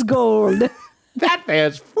ticket. Fool's gold. That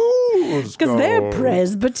there's fool's Because they're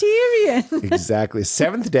Presbyterian. Exactly.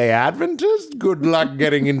 Seventh-day Adventist? Good luck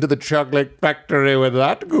getting into the chocolate factory with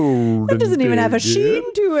that gold. It doesn't even have a sheen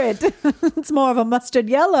to it. It's more of a mustard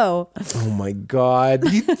yellow. Oh my God.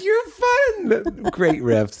 You're fun. Great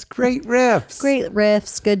riffs. Great riffs. Great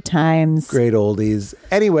riffs. Good times. Great oldies.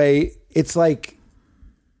 Anyway, it's like,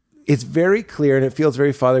 it's very clear and it feels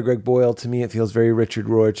very Father Greg Boyle to me. It feels very Richard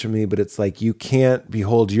Rohr to me, but it's like you can't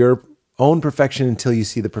behold your own perfection until you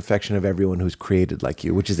see the perfection of everyone who's created like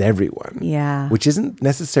you, which is everyone. Yeah. Which isn't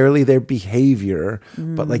necessarily their behavior,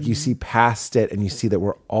 but like you see past it and you see that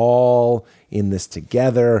we're all in this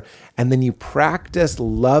together. And then you practice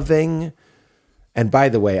loving. And by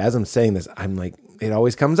the way, as I'm saying this, I'm like, it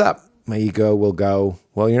always comes up. My ego will go,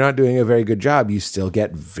 well, you're not doing a very good job. You still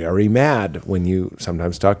get very mad when you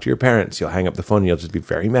sometimes talk to your parents. You'll hang up the phone and you'll just be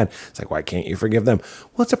very mad. It's like, why can't you forgive them?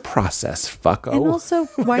 Well, it's a process, fucko. And also,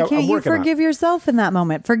 why can't you forgive yourself in that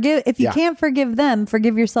moment? If you can't forgive them,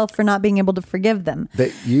 forgive yourself for not being able to forgive them.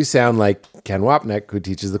 You sound like Ken Wapnick, who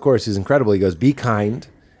teaches the course, who's incredible. He goes, be kind.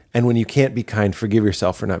 And when you can't be kind, forgive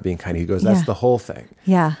yourself for not being kind. He goes, that's the whole thing.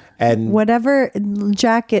 Yeah. And whatever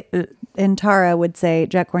Jack and Tara would say,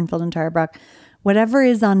 Jack Kornfield and Tara Brock, whatever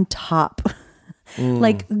is on top,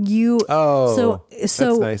 like you. Oh,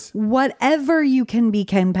 so nice. Whatever you can be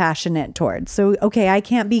compassionate towards. So, okay, I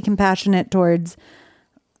can't be compassionate towards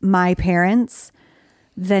my parents.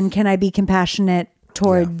 Then can I be compassionate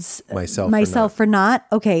towards myself for not?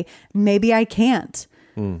 Okay, maybe I can't.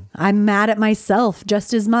 I'm mad at myself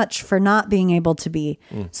just as much for not being able to be.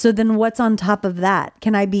 So then what's on top of that?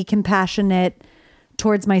 Can I be compassionate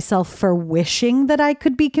towards myself for wishing that I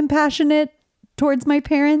could be compassionate towards my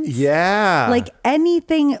parents? Yeah. Like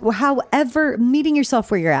anything, however, meeting yourself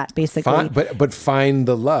where you're at, basically. But find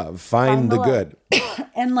the love, find the good.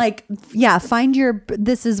 And like, find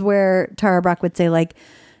this is where Tara Brach would say, like,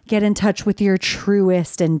 get in touch with your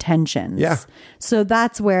truest intentions. Yeah. So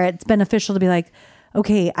that's where it's beneficial to be like,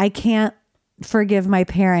 okay, I can't forgive my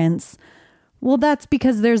parents. Well, that's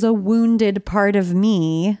because there's a wounded part of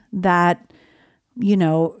me that,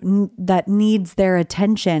 that needs their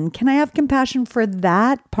attention. Can I have compassion for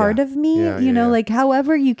that part of me? Like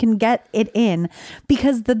however you can get it in,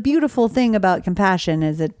 because the beautiful thing about compassion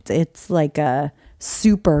is it's like a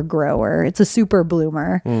super grower. It's a super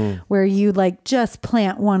bloomer where you like just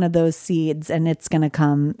plant one of those seeds and it's going to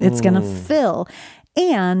come, it's going to fill,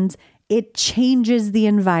 and it changes the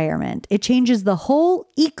environment. It changes the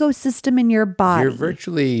whole ecosystem in your body. You're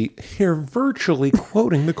virtually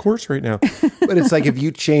quoting the Course right now. But it's like if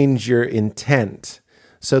you change your intent.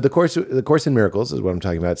 So the Course in Miracles is what I'm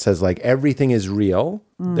talking about. It says like everything is real.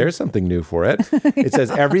 There's something new for it. It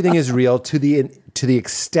says everything is real to the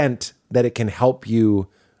extent that it can help you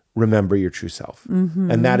remember your true self.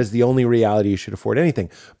 And that is the only reality you should afford anything.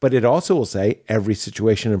 But it also will say every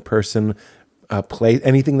situation and person, play,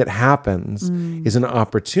 anything that happens is an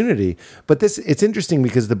opportunity. But it's interesting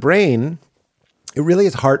because the brain, it really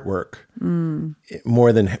is heart work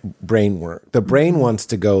more than brain work. The brain wants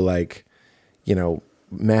to go like,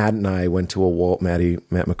 Matt and I went to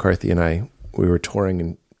Matt McCarthy and I, we were touring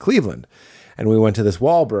in Cleveland and we went to this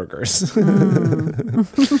Wahlburgers.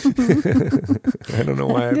 I don't know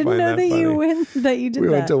why I find that funny. You did that. We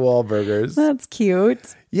went to Wahlburgers. That's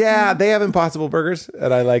cute. Yeah, they have Impossible Burgers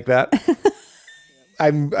and I like that.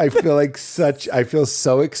 I feel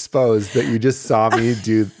so exposed that you just saw me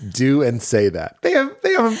do and say that. They have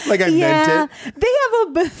like I meant it. They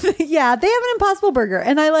have an Impossible Burger,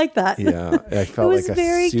 and I like that. Yeah, I felt like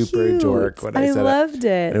a super cute. dork when I said it. I loved it.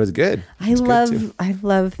 And it was good. I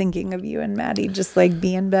love thinking of you and Maddie just like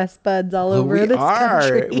being best buds all over this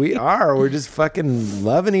country. We are. We're just fucking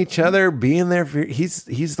loving each other, being there for.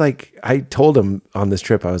 He's like, I told him on this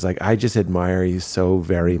trip, I was like, I just admire you so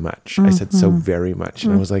very much. I said so very much.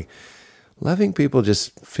 And I was like, loving people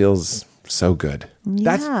just feels so good.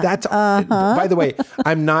 Yeah. That's by the way,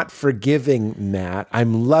 I'm not forgiving Matt.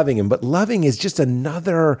 I'm loving him. But loving is just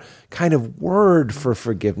another kind of word for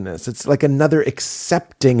forgiveness. It's like another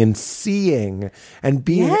accepting and seeing and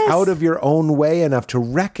being out of your own way enough to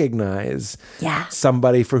recognize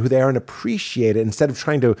somebody for who they are and appreciate it instead of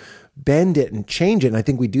trying to bend it and change it. And I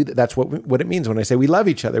think we do that. That's what it means when I say we love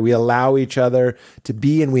each other. We allow each other to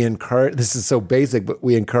be, and we encourage. This is so basic, but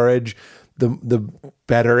we encourage the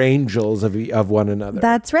better angels of one another.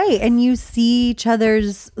 That's right. And you see each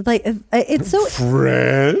other's like it's so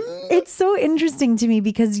friend. It's so interesting to me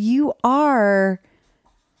because you are,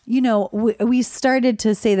 we started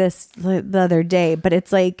to say this the other day, but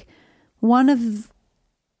it's like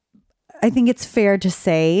I think it's fair to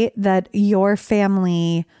say that your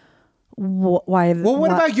family. What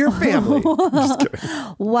about your family? Just kidding.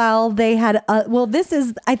 While they had, this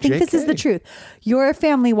is the truth. Your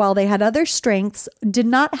family, while they had other strengths, did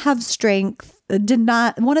not have strength.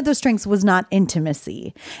 One of those strengths was not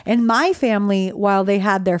intimacy. And my family, while they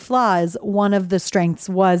had their flaws, one of the strengths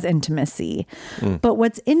was intimacy. But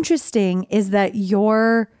what's interesting is that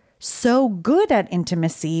you're so good at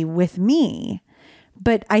intimacy with me.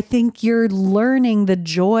 But I think you're learning the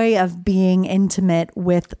joy of being intimate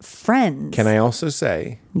with friends. Can I also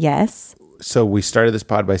say? Yes. So we started this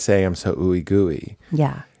pod by saying I'm so ooey gooey.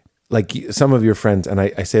 Yeah. Like some of your friends, and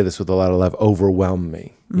I say this with a lot of love, overwhelm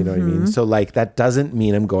me. You know what I mean? So like that doesn't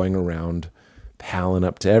mean I'm going around palling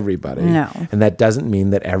up to everybody. No. And that doesn't mean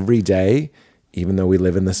that every day, even though we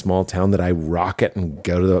live in this small town, that I rock it and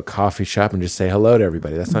go to the coffee shop and just say hello to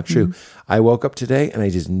everybody. That's not true. I woke up today and I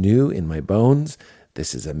just knew in my bones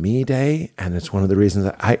this is a me day, and it's one of the reasons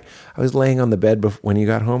that I was laying on the bed when you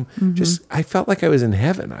got home. I felt like I was in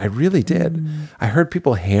heaven. I really did. I heard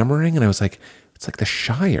people hammering, and I was like, it's like the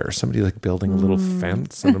Shire, somebody like building a little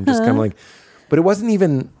fence, and I'm just kind of like, but it wasn't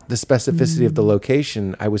even the specificity of the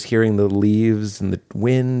location. I was hearing the leaves and the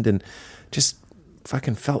wind, and just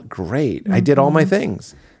fucking felt great. I did all my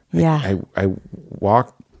things. Yeah. I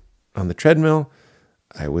walked on the treadmill.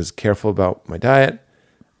 I was careful about my diet.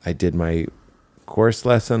 I did my Course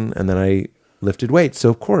lesson, and then I lifted weights. So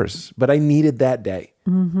of course, but I needed that day.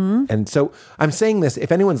 And so I'm saying this,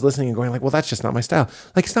 if anyone's listening and going like, well, that's just not my style.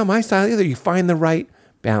 Like, it's not my style either. You find the right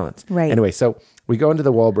balance. Right. Anyway, so we go into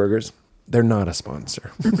the Wahlburgers. They're not a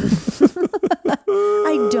sponsor. I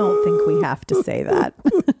don't think we have to say that.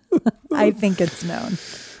 I think it's known.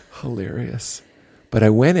 Hilarious. But I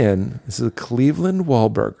went in, this is Cleveland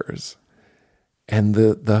Wahlburgers, and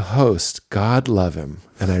the host, God love him,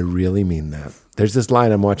 and I really mean that. There's this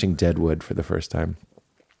line, I'm watching Deadwood for the first time,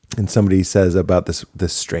 and somebody says about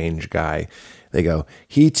this strange guy, they go,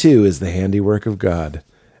 he too is the handiwork of God.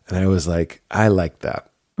 And I was like, I like that.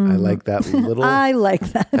 I like that little. I like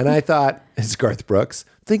that. And I thought, it's Garth Brooks.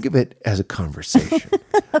 Think of it as a conversation.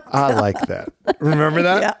 I like that. Remember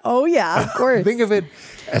that? Yeah. Oh yeah, of course. Think of it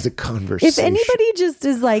as a conversation. If anybody just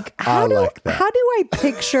is like, how do I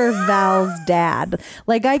picture Val's dad?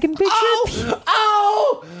 Like I can picture.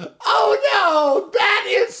 Oh no! That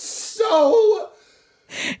is so.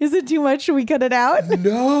 Is it too much? Should we cut it out?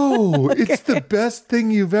 No, it's the best thing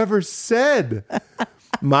you've ever said.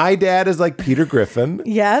 My dad is like Peter Griffin.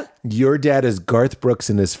 Yep. Your dad is Garth Brooks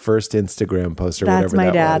in his first Instagram post or That's whatever my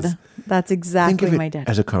that dad. was. That's exactly Think of it my dad.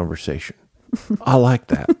 as a conversation. I like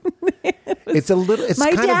that. It's a little. It's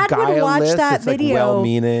My kind dad of would guileless. watch that it's video. Like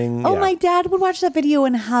well-meaning. Oh, yeah. my dad would watch that video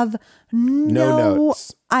and have no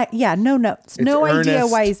notes. No notes. No idea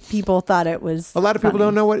earnest. why people thought it was. A lot of people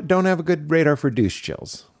funny. don't have a good radar for douche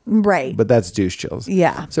chills. Right. But that's douche chills.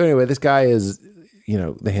 Yeah. So anyway, this guy is,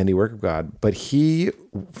 the handiwork of God, but he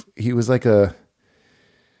was like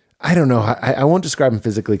I don't know. I won't describe him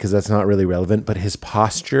physically because that's not really relevant, but his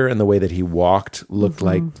posture and the way that he walked looked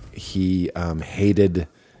like he hated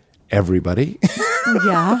everybody.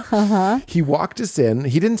 Yeah. Uh-huh. He walked us in.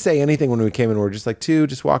 He didn't say anything when we came in. We were just like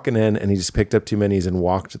just walking in, and he just picked up two minis and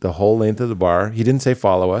walked the whole length of the bar. He didn't say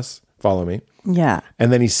follow me. Yeah.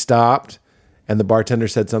 And then he stopped, and the bartender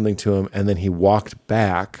said something to him, and then he walked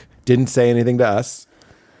back, didn't say anything to us,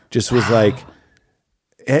 just was like,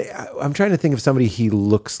 I'm trying to think of somebody he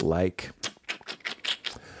looks like.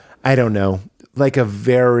 I don't know. Like a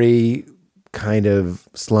very kind of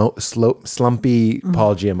slumpy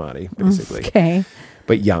Paul Giamatti, basically. Okay.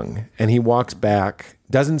 But young. And he walks back,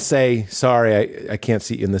 doesn't say, sorry, I can't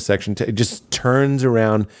see you in this section. It just turns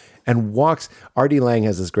around and walks. Artie Lang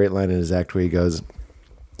has this great line in his act where he goes,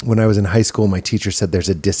 when I was in high school, my teacher said there's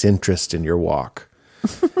a disinterest in your walk.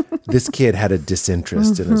 This kid had a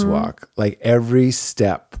disinterest in his walk. Like every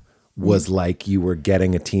step was like you were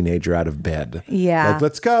getting a teenager out of bed. Yeah. Like,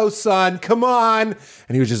 let's go, son. Come on.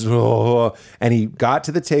 And he was just, and he got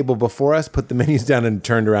to the table before us, put the menus down and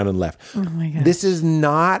turned around and left. Oh my God. This is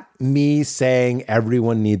not me saying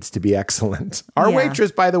everyone needs to be excellent. Our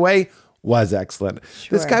waitress, by the way, was excellent.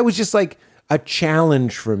 Sure. This guy was just like a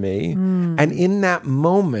challenge for me. And in that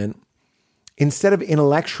moment, instead of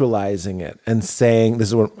intellectualizing it and saying, this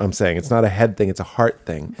is what I'm saying, it's not a head thing, it's a heart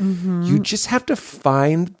thing. You just have to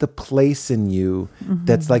find the place in you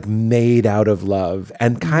that's like made out of love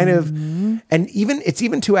and kind of, and it's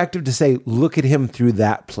even too active to say, look at him through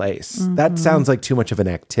that place. That sounds like too much of an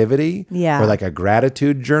activity or like a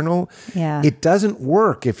gratitude journal. Yeah. It doesn't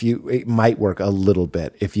work it might work a little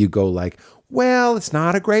bit if you go like, well, it's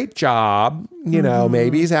not a great job.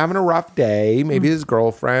 Maybe he's having a rough day. Maybe his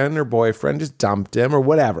girlfriend or boyfriend just dumped him or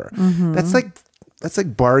whatever. That's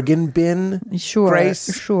like bargain bin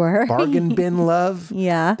grace. Sure. Bargain bin love.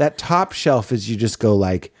 Yeah. That top shelf is you just go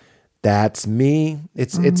like, that's me.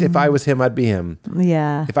 It's if I was him, I'd be him.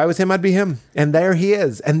 Yeah. If I was him, I'd be him. And there he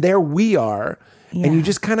is. And there we are. Yeah. And you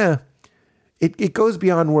just kind of, it goes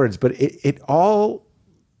beyond words, but it all,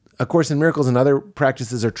 A Course in Miracles and other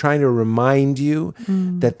practices are trying to remind you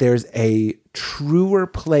that there's a truer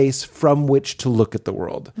place from which to look at the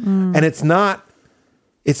world. And it's not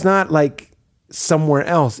like somewhere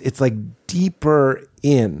else. It's like deeper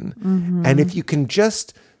in. And if you can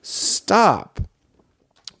just stop.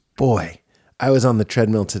 Boy, I was on the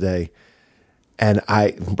treadmill today and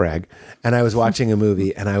I was watching a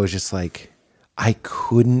movie and I was just like, I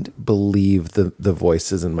couldn't believe the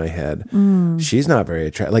voices in my head. She's not very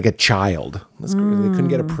attractive, like a child. They couldn't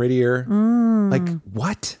get a prettier. Like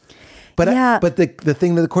what? But the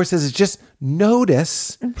thing that the Course says is just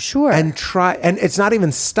notice, Sure, and try. And it's not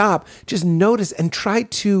even stop. Just notice and try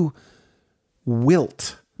to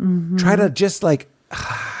wilt. Try to just like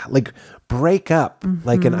break up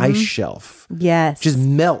like an ice shelf. Yes. Just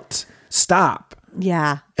melt. Stop.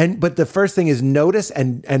 Yeah. But the first thing is notice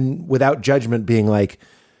and without judgment being like,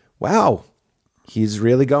 wow, he's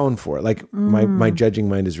really going for it. Like my judging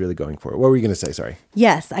mind is really going for it. What were you going to say? Sorry.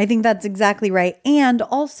 Yes, I think that's exactly right. And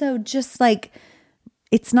also just like,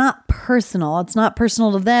 it's not personal. It's not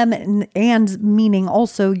personal to them. And meaning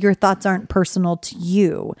also your thoughts aren't personal to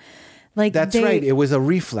you. Like That's right. It was a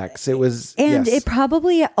reflex. It was, and yes. it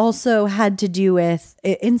probably also had to do with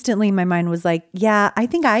instantly my mind was like, yeah, I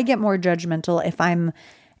think I get more judgmental if I'm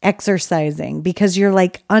exercising because you're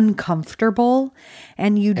like uncomfortable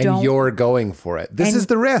and you're going for it. This is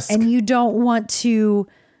the risk. And you don't want to,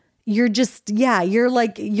 you're just, you're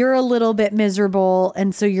a little bit miserable.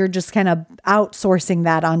 And so you're just kind of outsourcing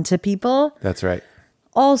that onto people. That's right.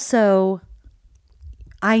 Also,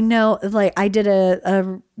 I know, like, I did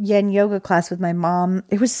a yin yoga class with my mom.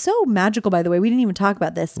 It was so magical, by the way. We didn't even talk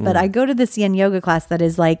about this, but I go to this yin yoga class that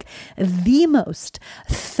is like the most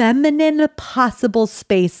feminine possible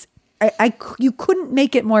space. You couldn't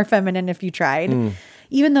make it more feminine if you tried,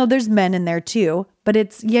 even though there's men in there too. But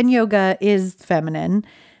it's yin yoga is feminine.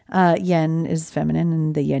 Yin is feminine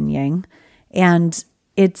and the yin yang. And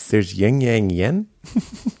There's yin yang yin?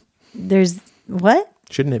 There's what?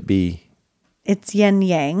 Shouldn't it be? It's yin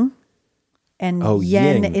yang, and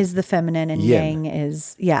yin is the feminine, and Yin. yang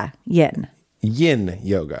is yin. Yin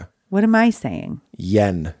yoga. What am I saying?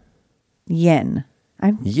 Yin. Yin.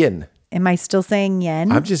 Yin. Am I still saying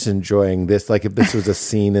yin? I'm just enjoying this. Like if this was a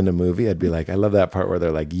scene in a movie, I'd be like, I love that part where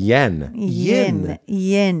they're like yin. Yin.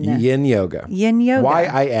 Yin yoga. Yin yoga.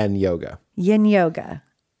 Y-I-N yoga. Yin yoga.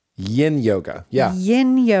 Yin yoga. Yeah.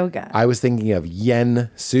 Yin yoga. I was thinking of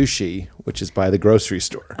yen sushi, which is by the grocery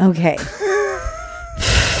store. Okay.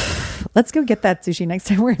 Let's go get that sushi next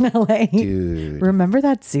time we're in LA. Dude. Remember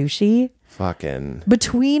that sushi? Fucking.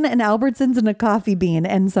 Between an Albertsons and a Coffee Bean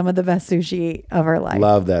and some of the best sushi of our life.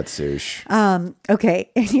 Love that sushi. Okay.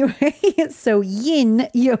 Anyway, so yin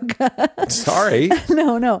yoga. Sorry.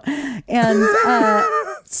 No. And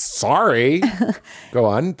Sorry. Go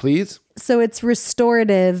on, please. so it's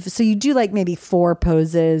restorative. So you do like maybe 4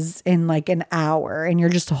 poses in like an hour and you're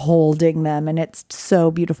just holding them and it's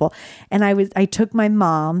so beautiful. And I took my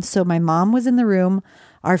mom. So my mom was in the room,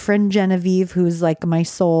 our friend Genevieve, who's like my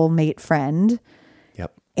soulmate friend.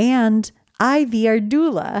 Yep. And Ivy, our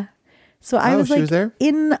doula. So I was she like was there?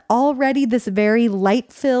 in already this very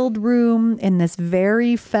light-filled room in this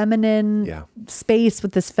very feminine space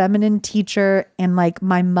with this feminine teacher, and like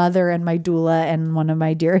my mother and my doula and one of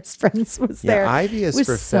my dearest friends was there. Yeah, Ivy is It was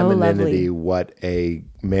for so femininity lovely. what a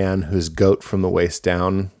man who's goat from the waist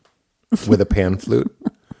down with a pan flute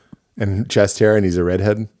and chest hair, and he's a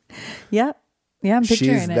redhead. Yep. Yeah, I'm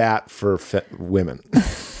picturing She's it. that for women.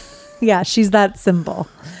 Yeah, she's that symbol.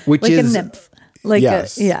 Which like is a nymph. Like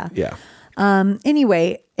yes. yeah.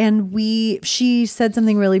 Anyway, and she said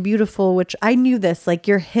something really beautiful, which I knew this, like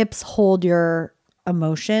your hips hold your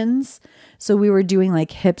emotions. So we were doing like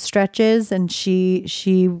hip stretches, and she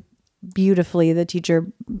beautifully, the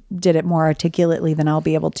teacher did it more articulately than I'll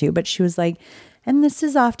be able to, but she was like, and this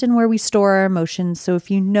is often where we store our emotions. So if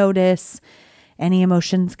you notice any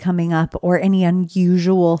emotions coming up or any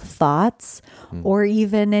unusual thoughts or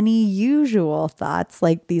even any usual thoughts,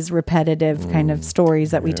 like these repetitive kind of stories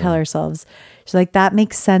that we tell ourselves. She's like, that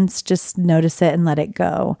makes sense. Just notice it and let it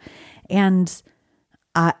go. And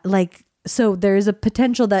so there's a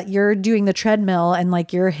potential that you're doing the treadmill and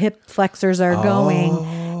like your hip flexors are going,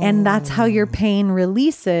 and that's how your pain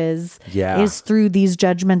releases is through these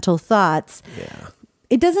judgmental thoughts. Yeah.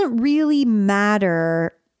 It doesn't really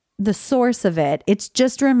matter the source of it. It's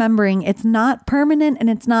just remembering it's not permanent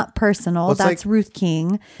and it's not personal. Well, that's like, Ruth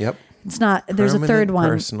King. Yep. It's not, there's a third one.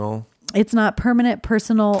 Personal. It's not permanent,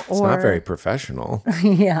 personal, or. It's not very professional.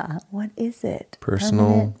 Yeah. What is it?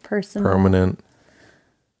 Personal. Personal. Permanent.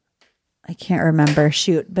 I can't remember.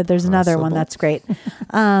 Shoot. But there's another one that's great.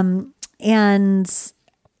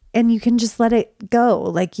 And you can just let it go.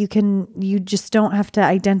 Like you just don't have to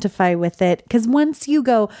identify with it. Because once you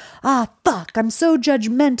go, fuck, I'm so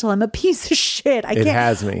judgmental. I'm a piece of shit. I can't. It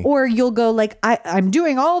has me. Or you'll go like, I'm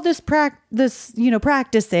doing all this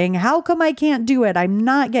practicing. How come I can't do it? I'm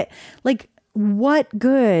not like, what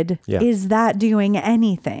good is that doing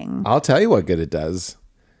anything? I'll tell you what good it does.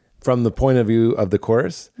 From the point of view of the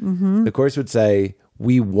Course, the Course would say,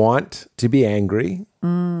 we want to be angry,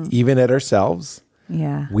 even at ourselves.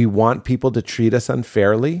 Yeah. We want people to treat us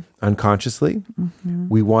unfairly, unconsciously. Mm-hmm.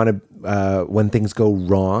 We want to, when things go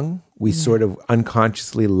wrong, we sort of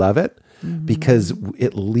unconsciously love it because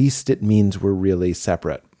at least it means we're really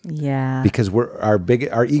separate. Yeah. Because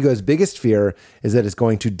our ego's biggest fear is that it's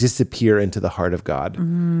going to disappear into the heart of God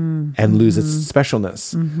and lose its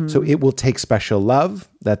specialness. So it will take special love.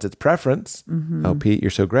 That's its preference. Oh, Pete, you're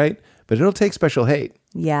so great. But it'll take special hate.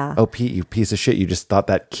 Yeah. Oh, Pete, you piece of shit. You just thought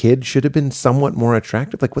that kid should have been somewhat more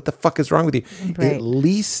attractive. Like, what the fuck is wrong with you? Right. At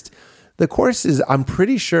least the Course is, I'm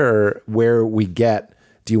pretty sure, where we get,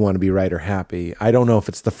 do you want to be right or happy? I don't know if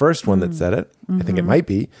it's the first one that said it. I think it might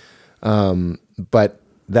be. But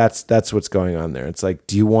that's what's going on there. It's like,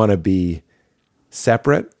 do you want to be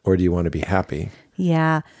separate or do you want to be happy?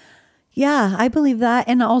 Yeah. Yeah, I believe that.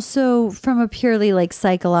 And also from a purely like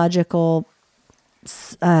psychological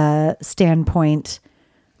standpoint,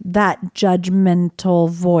 that judgmental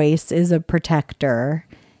voice is a protector.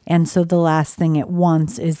 And so the last thing it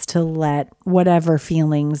wants is to let whatever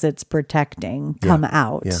feelings it's protecting come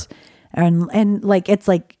out. Yeah. And like it's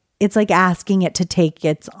like asking it to take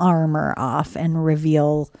its armor off and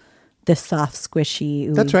reveal the soft, squishy,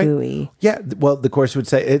 ooey That's right. gooey. Yeah. Well, the Course would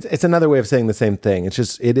say it's another way of saying the same thing. It's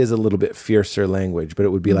just, it is a little bit fiercer language, but it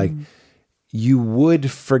would be like, you would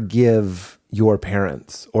forgive your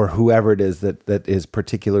parents or whoever it is that is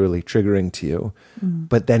particularly triggering to you,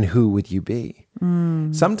 but then who would you be?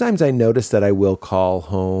 Sometimes I notice that I will call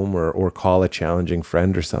home or call a challenging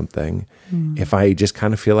friend or something if I just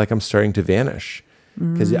kind of feel like I'm starting to vanish,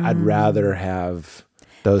 because I'd rather have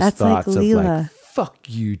those thoughts like of Leela. like, fuck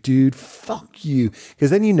you, dude, fuck you. Because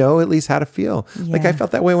then you know at least how to feel. Like I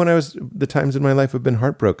felt that way when the times in my life have been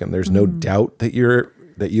heartbroken. There's no doubt that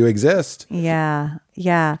you exist. Yeah.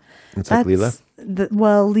 Yeah. It's like Leela.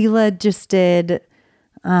 Well, Leela just did,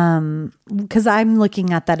 because I'm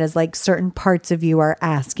looking at that as like certain parts of you are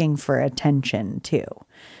asking for attention too.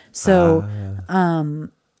 So,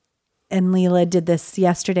 and Leela did this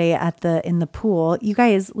yesterday in the pool. You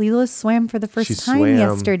guys, Leela swam for the first time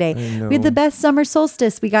yesterday. We had the best summer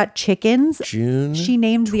solstice. We got chickens. June. She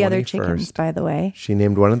named the other 21st. chickens, by the way. She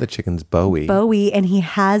named one of the chickens Bowie. Bowie, and he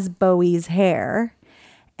has Bowie's hair,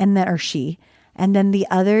 and then the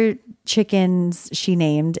other chickens she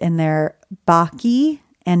named, and they're Baki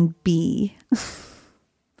and Bee.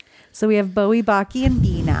 So we have Bowie, Baki, and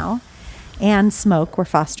Bee now, and Smoke. We're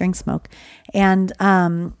fostering Smoke, and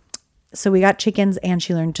so we got chickens, and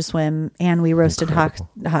she learned to swim, and we roasted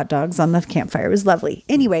hot dogs on the campfire. It was lovely.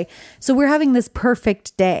 Anyway, so we're having this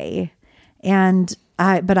perfect day,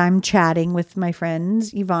 but I'm chatting with my friend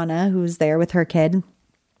Ivana, who's there with her kid,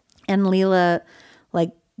 and Leela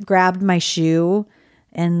like grabbed my shoe,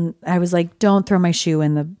 and I was like, don't throw my shoe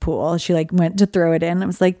in the pool. She like went to throw it in. I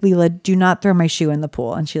was like, Leela, do not throw my shoe in the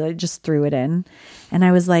pool. And she like just threw it in. And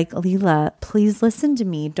I was like, Leela, please listen to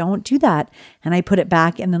me. Don't do that. And I put it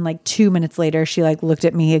back. And then like 2 minutes later, she like looked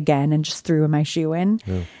at me again and just threw my shoe in.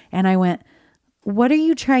 Yeah. And I went, what are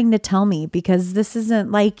you trying to tell me? Because this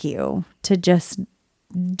isn't like you to just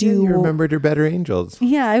do. Yeah, you remembered your better angels.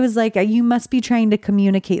 Yeah. I was like, you must be trying to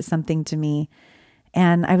communicate something to me.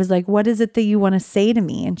 And I was like, what is it that you want to say to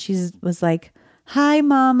me? And she was like, hi,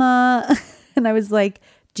 mama. And I was like,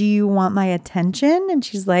 do you want my attention? And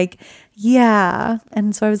she's like, yeah.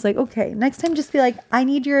 And so I was like, okay, next time just be like, I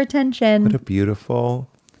need your attention. What a beautiful,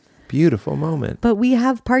 beautiful moment. But we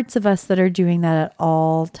have parts of us that are doing that at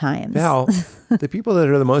all times. Val, the people that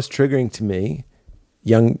are the most triggering to me,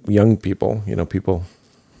 young people, people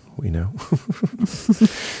we know.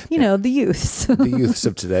 The youths. The youths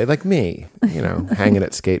of today, like me, hanging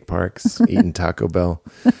at skate parks, eating Taco Bell.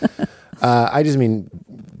 I just mean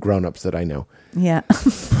grown-ups that I know. Yeah.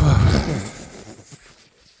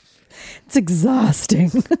 It's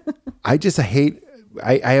exhausting. I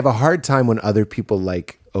have a hard time when other people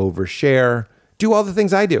like overshare, do all the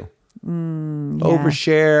things I do.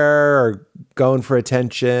 Overshare or going for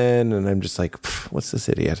attention. And I'm just like, what's this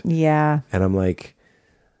idiot? Yeah. And I'm like,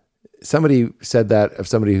 somebody said that of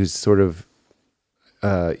somebody who's sort of,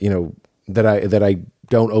 that I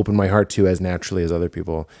don't open my heart to as naturally as other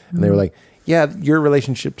people. And they were like, yeah, your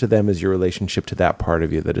relationship to them is your relationship to that part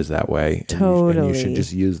of you that is that way. Totally. And you should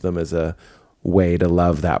just use them as a way to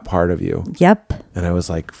love that part of you. Yep. And I was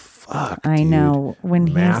like, fuck, I dude. know.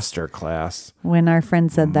 Masterclass. When our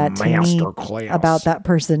friend said that to me about that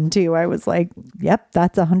person too, I was like, yep,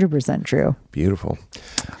 that's 100% true. Beautiful.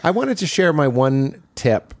 I wanted to share my one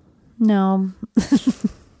tip. No.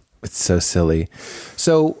 It's so silly.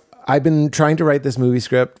 So I've been trying to write this movie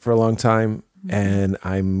script for a long time, and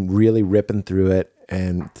I'm really ripping through it.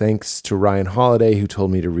 And thanks to Ryan Holiday, who told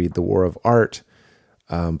me to read The War of Art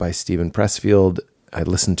by Stephen Pressfield. I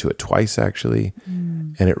listened to it twice, actually.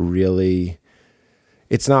 And it really,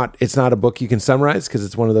 it's not a book you can summarize, because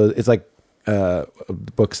it's one of those, it's like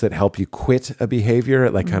books that help you quit a behavior.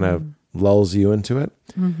 It like kind of lulls you into it.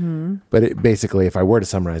 But it basically, if I were to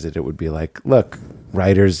summarize it, it would be like, look,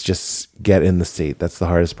 writers, just get in the seat. That's the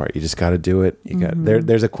hardest part. You just got to do it.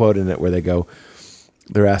 There's a quote in it where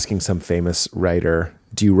they're asking some famous writer,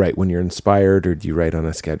 do you write when you're inspired or do you write on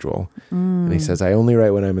a schedule? And he says, I only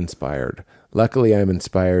write when I'm inspired. Luckily, I'm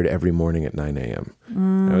inspired every morning at 9 a.m.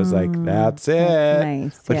 I was like, that's it. That's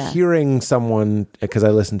nice. But hearing someone, because I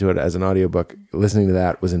listened to it as an audiobook, listening to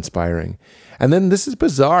that was inspiring. And then this is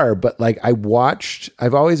bizarre, but like I've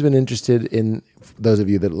always been interested in, those of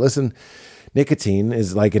you that listen, nicotine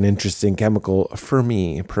is like an interesting chemical for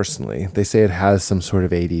me personally. They say it has some sort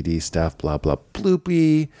of ADD stuff, blah, blah,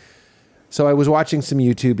 bloopy. So I was watching some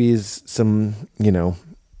YouTubies, some,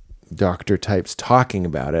 doctor types talking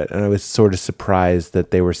about it. And I was sort of surprised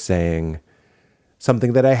that they were saying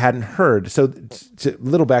something that I hadn't heard. So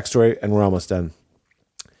little backstory, and we're almost done.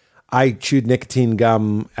 I chewed nicotine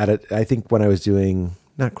gum I think when I was doing,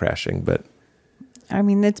 not crashing, but I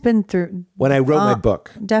mean, it's been through when I wrote my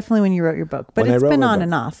book. Definitely when you wrote your book, but it's been on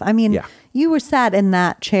and off. I mean, you were sat in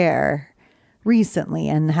that chair recently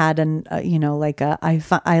and had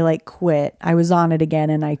I like quit. I was on it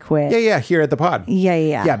again and I quit. Yeah, here at the pod. Yeah.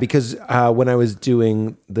 Yeah, because when I was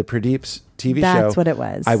doing the Pradeep's TV show. That's what it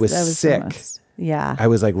was. I was sick. Yeah. I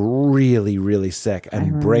was like really, really sick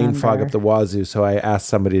and brain fog up the wazoo. So I asked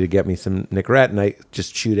somebody to get me some Nicorette and I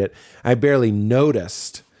just chewed it. I barely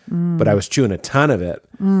noticed, but I was chewing a ton of it.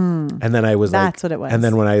 And then I was That's what it was. And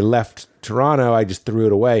then when I left Toronto, I just threw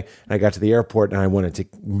it away and I got to the airport and I wanted to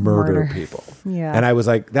murder people. Yeah. And I was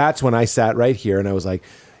like, that's when I sat right here and I was like,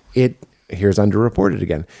 here's underreported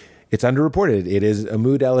again. It's underreported. It is a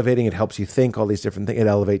mood elevating. It helps you think all these different things. It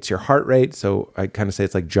elevates your heart rate. So I kind of say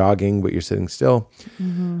it's like jogging, but you're sitting still.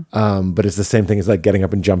 But it's the same thing as like getting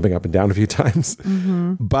up and jumping up and down a few times.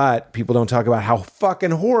 But people don't talk about how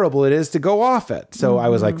fucking horrible it is to go off it. So I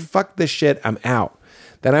was like, fuck this shit. I'm out.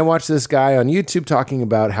 Then I watched this guy on YouTube talking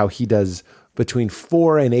about how he does between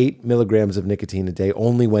 4 and 8 milligrams of nicotine a day,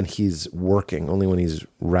 only when he's working, only when he's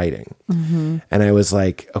writing. And I was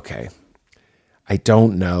like, okay, I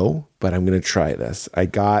don't know, but I'm going to try this. I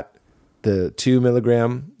got the 2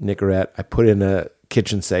 milligram Nicorette. I put it in a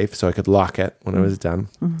kitchen safe so I could lock it when I was done.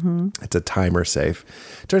 It's a timer safe.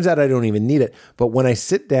 Turns out I don't even need it. But when I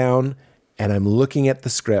sit down and I'm looking at the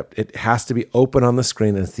script, it has to be open on the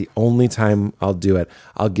screen. And it's the only time I'll do it.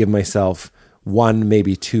 I'll give myself 1,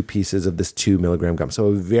 maybe 2 pieces of this 2 milligram gum. So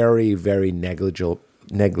a very, very negligible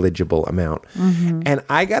amount. And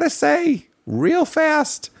I got to say, real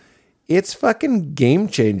fast, it's fucking game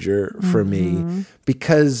changer for me,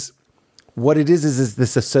 because what it is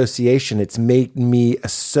this association. It's made me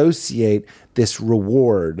associate this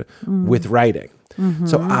reward with writing.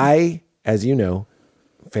 So I, as you know,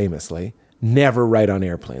 famously, never write on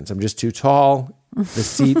airplanes. I'm just too tall. The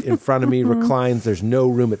seat in front of me reclines. There's no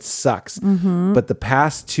room. It sucks. But the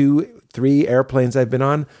past 2-3 airplanes I've been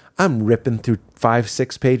on, I'm ripping through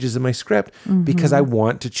 5-6 pages of my script because I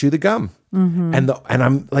want to chew the gum. And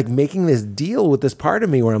I'm like making this deal with this part of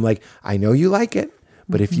me where I'm like, I know you like it,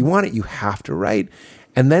 but if you want it, you have to write.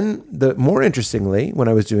 And then more interestingly, when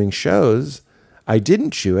I was doing shows, I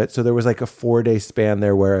didn't chew it. So there was like a 4-day span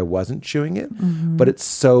there where I wasn't chewing it, but it's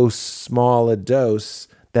so small a dose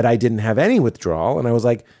that I didn't have any withdrawal. And I was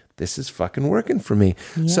like, this is fucking working for me.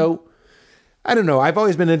 Yeah. So I don't know. I've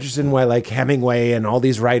always been interested in why like Hemingway and all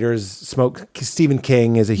these writers smoke. Stephen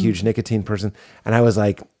King is a huge nicotine person. And I was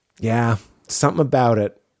like, yeah, something about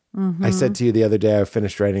it. I said to you the other day, I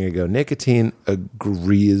finished writing, I go, nicotine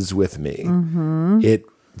agrees with me. It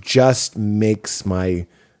just makes my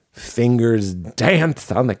fingers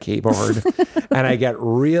dance on the keyboard. And I get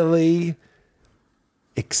really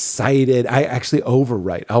excited. I actually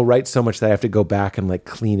overwrite. I'll write so much that I have to go back and like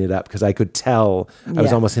clean it up because I could tell I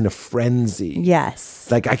was almost in a frenzy.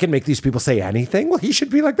 Yes. Like I can make these people say anything. Well, he should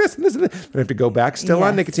be like this and this and this. I have to go back still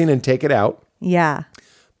on nicotine and take it out. Yeah.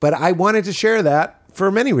 But I wanted to share that for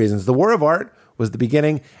many reasons. The War of Art was the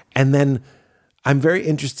beginning. And then I'm very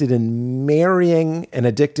interested in marrying an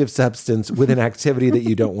addictive substance with an activity that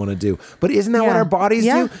you don't want to do. But isn't that what our bodies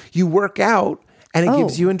do? You work out and it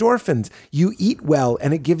gives you endorphins. You eat well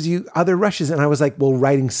and it gives you other rushes. And I was like, well,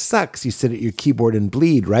 writing sucks. You sit at your keyboard and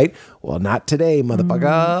bleed, right? Well, not today,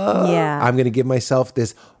 motherfucker. Yeah. I'm going to give myself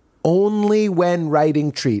this only when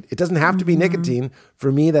writing treat. It doesn't have to be nicotine.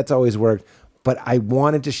 For me, that's always worked. But I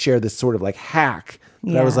wanted to share this sort of like hack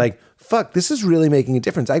that I was like, fuck, this is really making a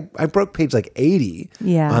difference. I broke page like 80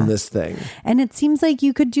 on this thing. And it seems like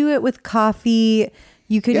you could do it with coffee.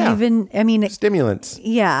 You could even, I mean, stimulants.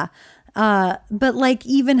 Yeah. But like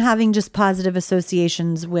even having just positive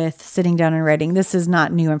associations with sitting down and writing, this is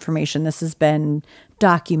not new information. This has been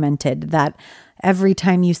documented that every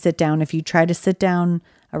time you sit down, if you try to sit down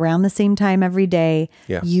around the same time every day,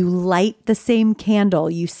 you light the same candle,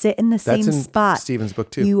 you sit in the same spot. Stephen's book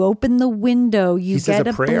too. You open the window, you get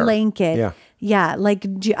a prayer. blanket. Yeah. Like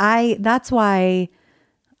that's why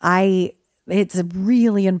I it's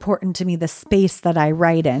really important to me, the space that I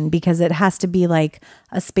write in, because it has to be like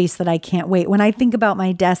a space that I can't wait. When I think about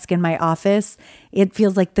my desk in my office, it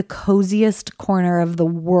feels like the coziest corner of the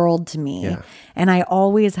world to me. Yeah. And I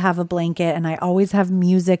always have a blanket and I always have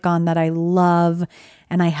music on that I love.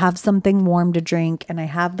 And I have something warm to drink and I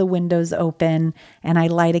have the windows open and I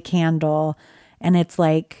light a candle. And it's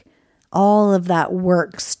like all of that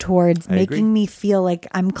works towards making me feel like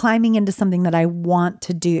I'm climbing into something that I want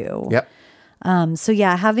to do. Yep. So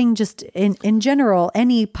yeah, having just in general,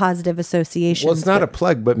 any positive associations. Well, it's not a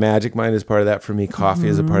plug, but Magic Mind is part of that for me. Coffee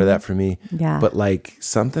is a part of that for me. Yeah. But like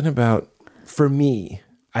something about, for me,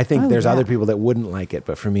 I think there's other people that wouldn't like it,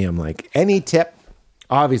 but for me, I'm like, any tip.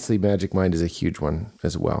 Obviously, Magic Mind is a huge one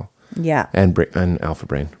as well. Yeah. And Alpha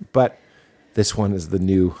Brain. But this one is the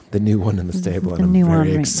new one in the stable, and I'm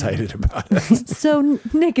very excited about it. So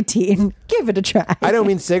nicotine, give it a try. I don't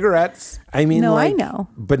mean cigarettes. I mean No, like I know.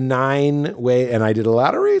 benign way. And I did a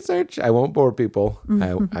lot of research. I won't bore people.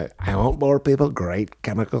 I won't bore people. Great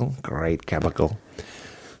chemical.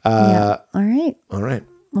 Yeah. All right.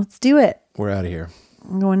 Let's do it. We're out of here.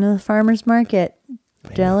 I'm going to the farmer's market.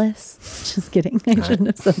 Jealous? Just kidding. I shouldn't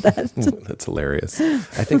have said that. That's hilarious.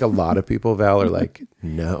 I think a lot of people, Val, are like,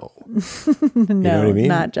 no. No, You know what I mean?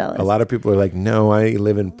 not jealous. A lot of people are like, no, I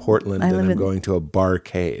live in Portland and I'm going to a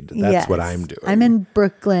barcade. That's what I'm doing. I'm in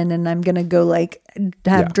Brooklyn and I'm going to go like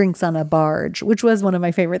have drinks on a barge, which was one of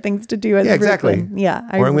my favorite things to do. Exactly. Yeah.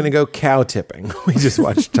 Or I'm going to go cow tipping. We just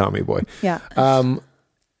watched Tommy Boy. Yeah. All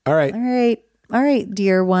right. All right,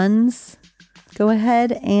 dear ones. Go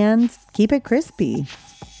ahead and keep it crispy.